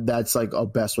 That's like a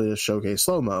best way to showcase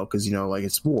slow-mo, because like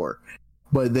it's war.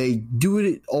 But they do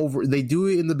it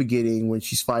in the beginning when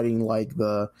she's fighting like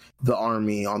the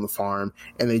army on the farm,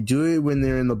 and they do it when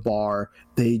they're in the bar.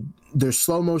 There's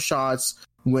slow-mo shots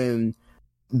when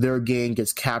their gang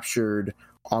gets captured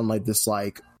on like this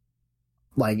like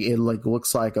it like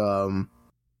looks like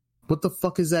what the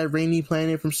fuck is that rainy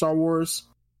planet from Star Wars?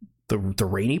 The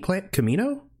rainy planet?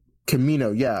 Camino,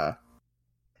 yeah.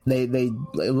 They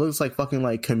it looks like fucking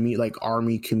like like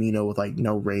army Camino with like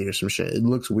no raid or some shit. It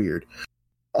looks weird.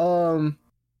 All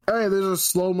right, there's a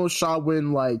slow-mo shot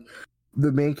when like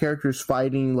the main character is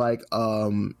fighting like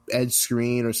Ed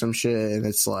Skrein or some shit, and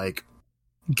it's like,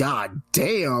 god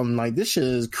damn, like this shit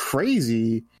is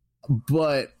crazy.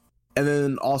 But and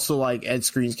then also like Ed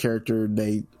Skrein's character,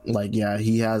 they like, yeah,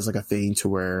 he has like a thing to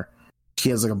where he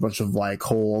has like a bunch of like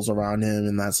holes around him,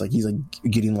 and that's like he's like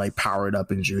getting like powered up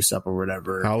and juiced up or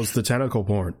whatever. How's the tentacle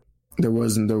porn? There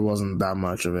wasn't that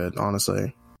much of it,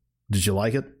 honestly. Did you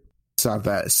like it? It's not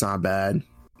bad. It's not bad.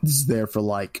 It's there for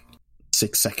like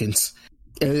 6 seconds.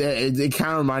 It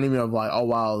kind of reminded me of like, oh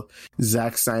wow,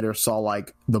 Zack Snyder saw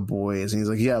like The Boys, and he's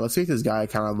like, yeah, let's make this guy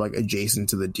kind of like adjacent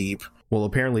to the deep. Well,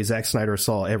 apparently Zack Snyder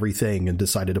saw everything and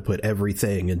decided to put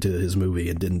everything into his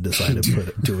movie and didn't decide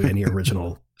to do any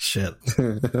original shit.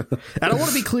 And I want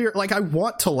to be clear, like, I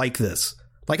want to like this.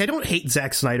 Like, I don't hate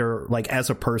Zack Snyder, like,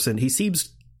 as a person. He seems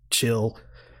chill.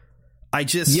 I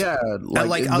just, yeah,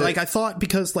 I thought,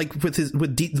 because like with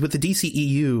the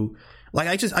DCEU, like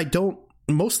I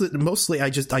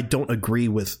don't agree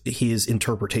with his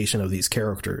interpretation of these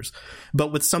characters.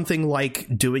 But with something like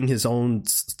doing his own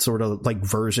sort of like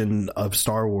version of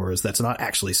Star Wars that's not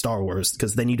actually Star Wars,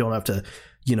 because then you don't have to,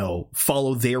 you know,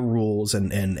 follow their rules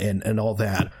and all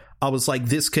that. I was like,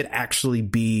 this could actually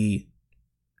be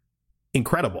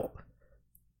incredible.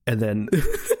 And then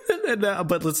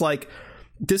but it's like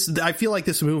this, I feel like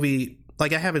this movie,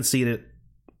 like, I haven't seen it,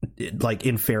 like,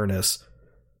 in fairness,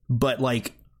 but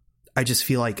like I just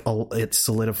feel like it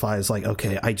solidifies, like,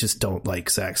 okay, I just don't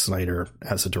like Zack Snyder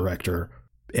as a director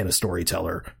and a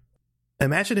storyteller.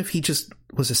 Imagine if he just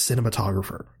was a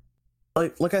cinematographer.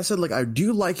 Like I said, like, I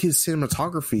do like his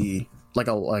cinematography. Like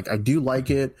I do like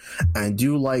it. And I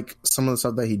do like some of the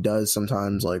stuff that he does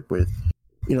sometimes, like with,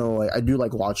 you know, like, I do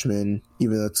like Watchmen,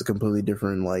 even though it's a completely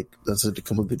different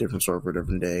story for a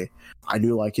different day. I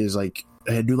do like his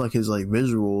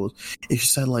visuals. It's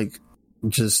just that, like,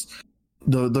 just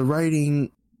the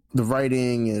writing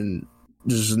and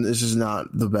just, it's just not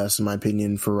the best in my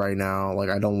opinion for right now. Like,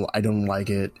 I don't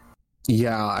like it.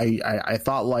 Yeah, I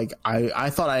thought like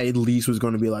I thought I at least was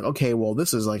going to be like, okay, well,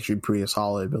 this is actually pretty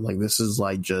solid, but like this is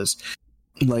like just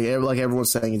like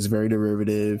everyone's saying, it's very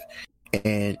derivative,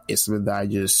 and it's something that I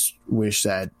just wish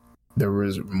that there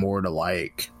was more to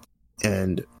like.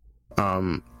 And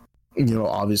you know,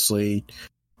 obviously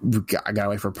I gotta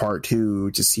wait for part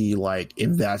 2 to see like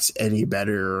if that's any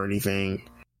better or anything.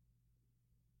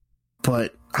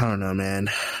 But I don't know,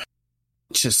 man.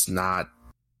 It's just not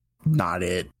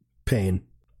it. Pain.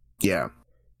 Yeah.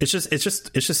 It's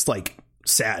just like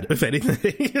sad, if anything.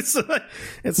 It's like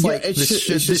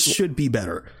this should be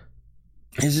better.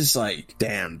 It's just like,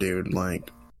 damn, dude,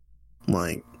 like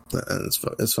it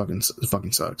fucking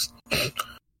sucks.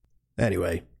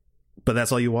 Anyway, but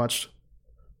that's all you watched?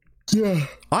 Yeah.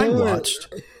 I watched.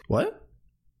 What?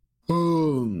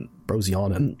 Bro's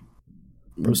yawning.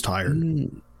 Bro's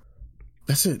tired.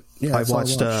 That's it. Yeah. I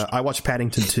watched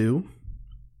Paddington 2.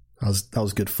 That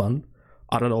was good fun.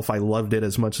 I don't know if I loved it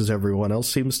as much as everyone else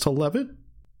seems to love it.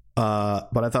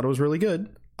 But I thought it was really good.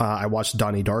 I watched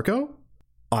Donnie Darko.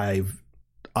 I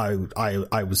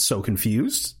was so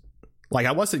confused. Like,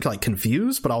 I wasn't like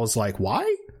confused, but I was like,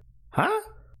 why? Huh?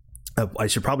 I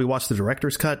should probably watch the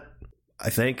director's cut, I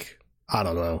think. I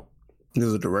don't know.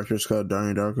 There's a director's cut,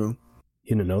 Donnie Darko.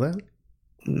 You didn't know that?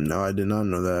 No, I did not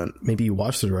know that. Maybe you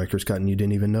watched the director's cut and you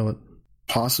didn't even know it.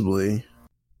 Possibly.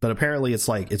 But apparently it's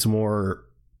like, it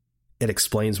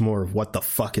explains more of what the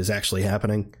fuck is actually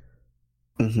happening.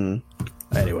 Mm-hmm.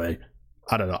 Anyway,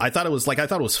 I don't know. I thought it was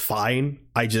fine.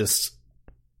 I was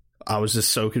just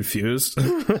so confused.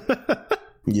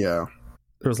 Yeah.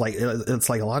 There was like, it's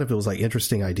like a lot of it was like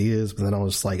interesting ideas, but then I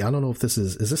was just like, I don't know if this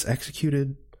is this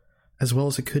executed as well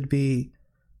as it could be?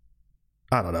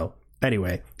 I don't know.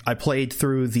 Anyway, I played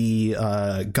through the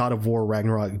God of War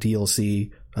Ragnarok DLC,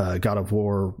 God of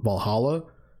War Valhalla.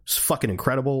 It's fucking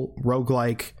incredible.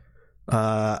 Roguelike.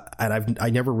 And I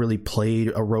never really played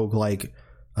a roguelike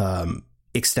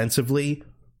extensively.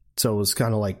 So it was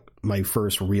kind of like my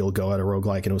first real go at a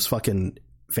roguelike, and it was fucking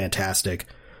fantastic.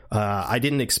 I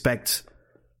didn't expect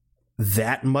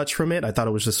that much from it. I thought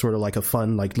it was just sort of like a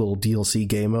fun, like, little DLC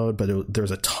game mode, but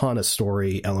there's a ton of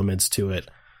story elements to it.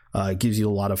 It gives you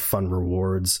a lot of fun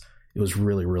rewards. It was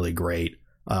really, really great.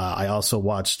 I also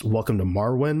watched Welcome to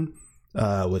Marwen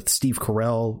with Steve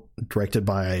Carell, directed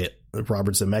by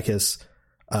Robert Zemeckis.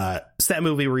 It's that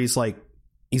movie where he's like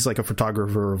a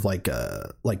photographer of like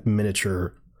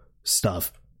miniature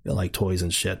stuff, like toys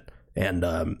and shit, and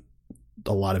a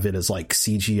lot of it is like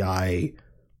CGI,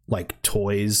 like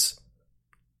toys.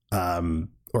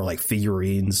 or like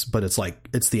figurines, but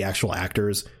it's the actual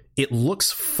actors. It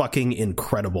looks fucking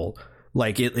incredible.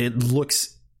 Like it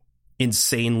looks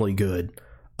insanely good.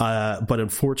 But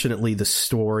unfortunately the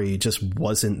story just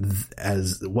wasn't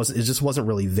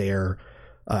really there.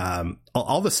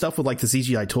 All the stuff with like the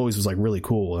CGI toys was like really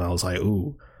cool, and I was like,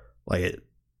 ooh,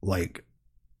 like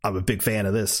I'm a big fan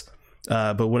of this.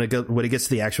 But when it gets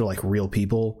to the actual like real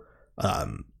people,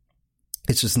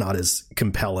 it's just not as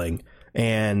compelling.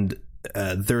 And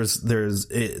there's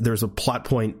a plot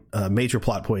point, a major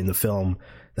plot point in the film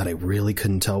that I really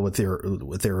couldn't tell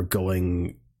where they're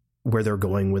going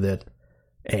with it,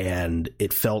 and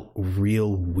it felt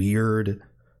real weird.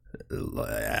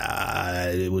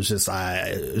 It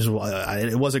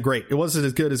wasn't great. It wasn't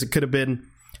as good as it could have been.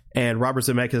 And Robert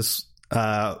Zemeckis,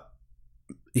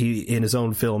 he in his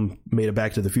own film made a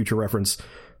Back to the Future reference.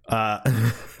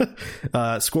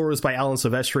 Score was by Alan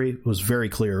Silvestri. It was very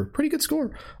clear. Pretty good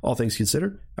score, all things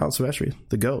considered. Alan Silvestri,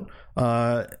 the GOAT.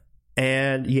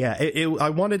 And yeah, I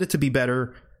wanted it to be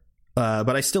better,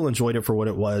 but I still enjoyed it for what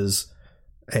it was,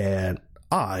 and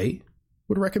I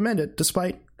would recommend it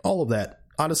despite all of that.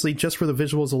 Honestly, just for the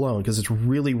visuals alone, because it's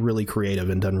really, really creative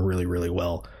and done really, really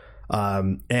well.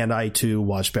 And I too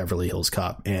watched Beverly Hills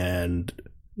Cop, and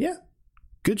yeah,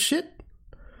 good shit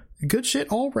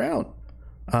all around.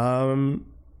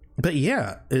 But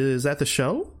yeah, is that the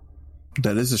show?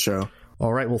 That is the show.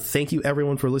 All right. Well, thank you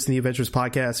everyone for listening to the Avengers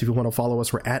podcast. If you want to follow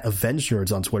us, we're at Avenge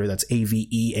Nerds on Twitter. That's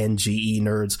AVENGE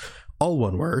Nerds, all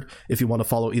one word. If you want to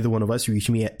follow either one of us, you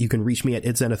can reach me at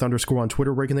 @ItZenith_ on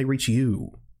Twitter. Where can they reach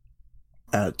you?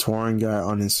 At Touring Guy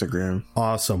on Instagram.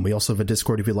 Awesome. We also have a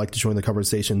Discord if you'd like to join the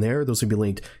conversation there. Those will be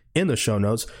linked in the show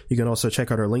notes. You can also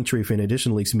check out our link tree for any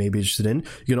additional links you may be interested in.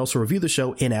 You can also review the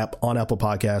show in-app on Apple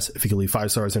Podcasts. If you could leave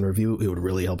 5 stars in a review, it would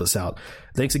really help us out.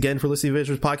 Thanks again for listening to the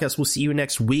Avengers podcast. We'll see you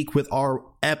next week with our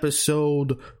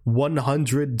episode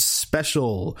 100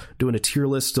 special, doing a tier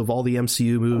list of all the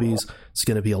MCU movies. It's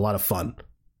going to be a lot of fun.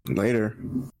 Later.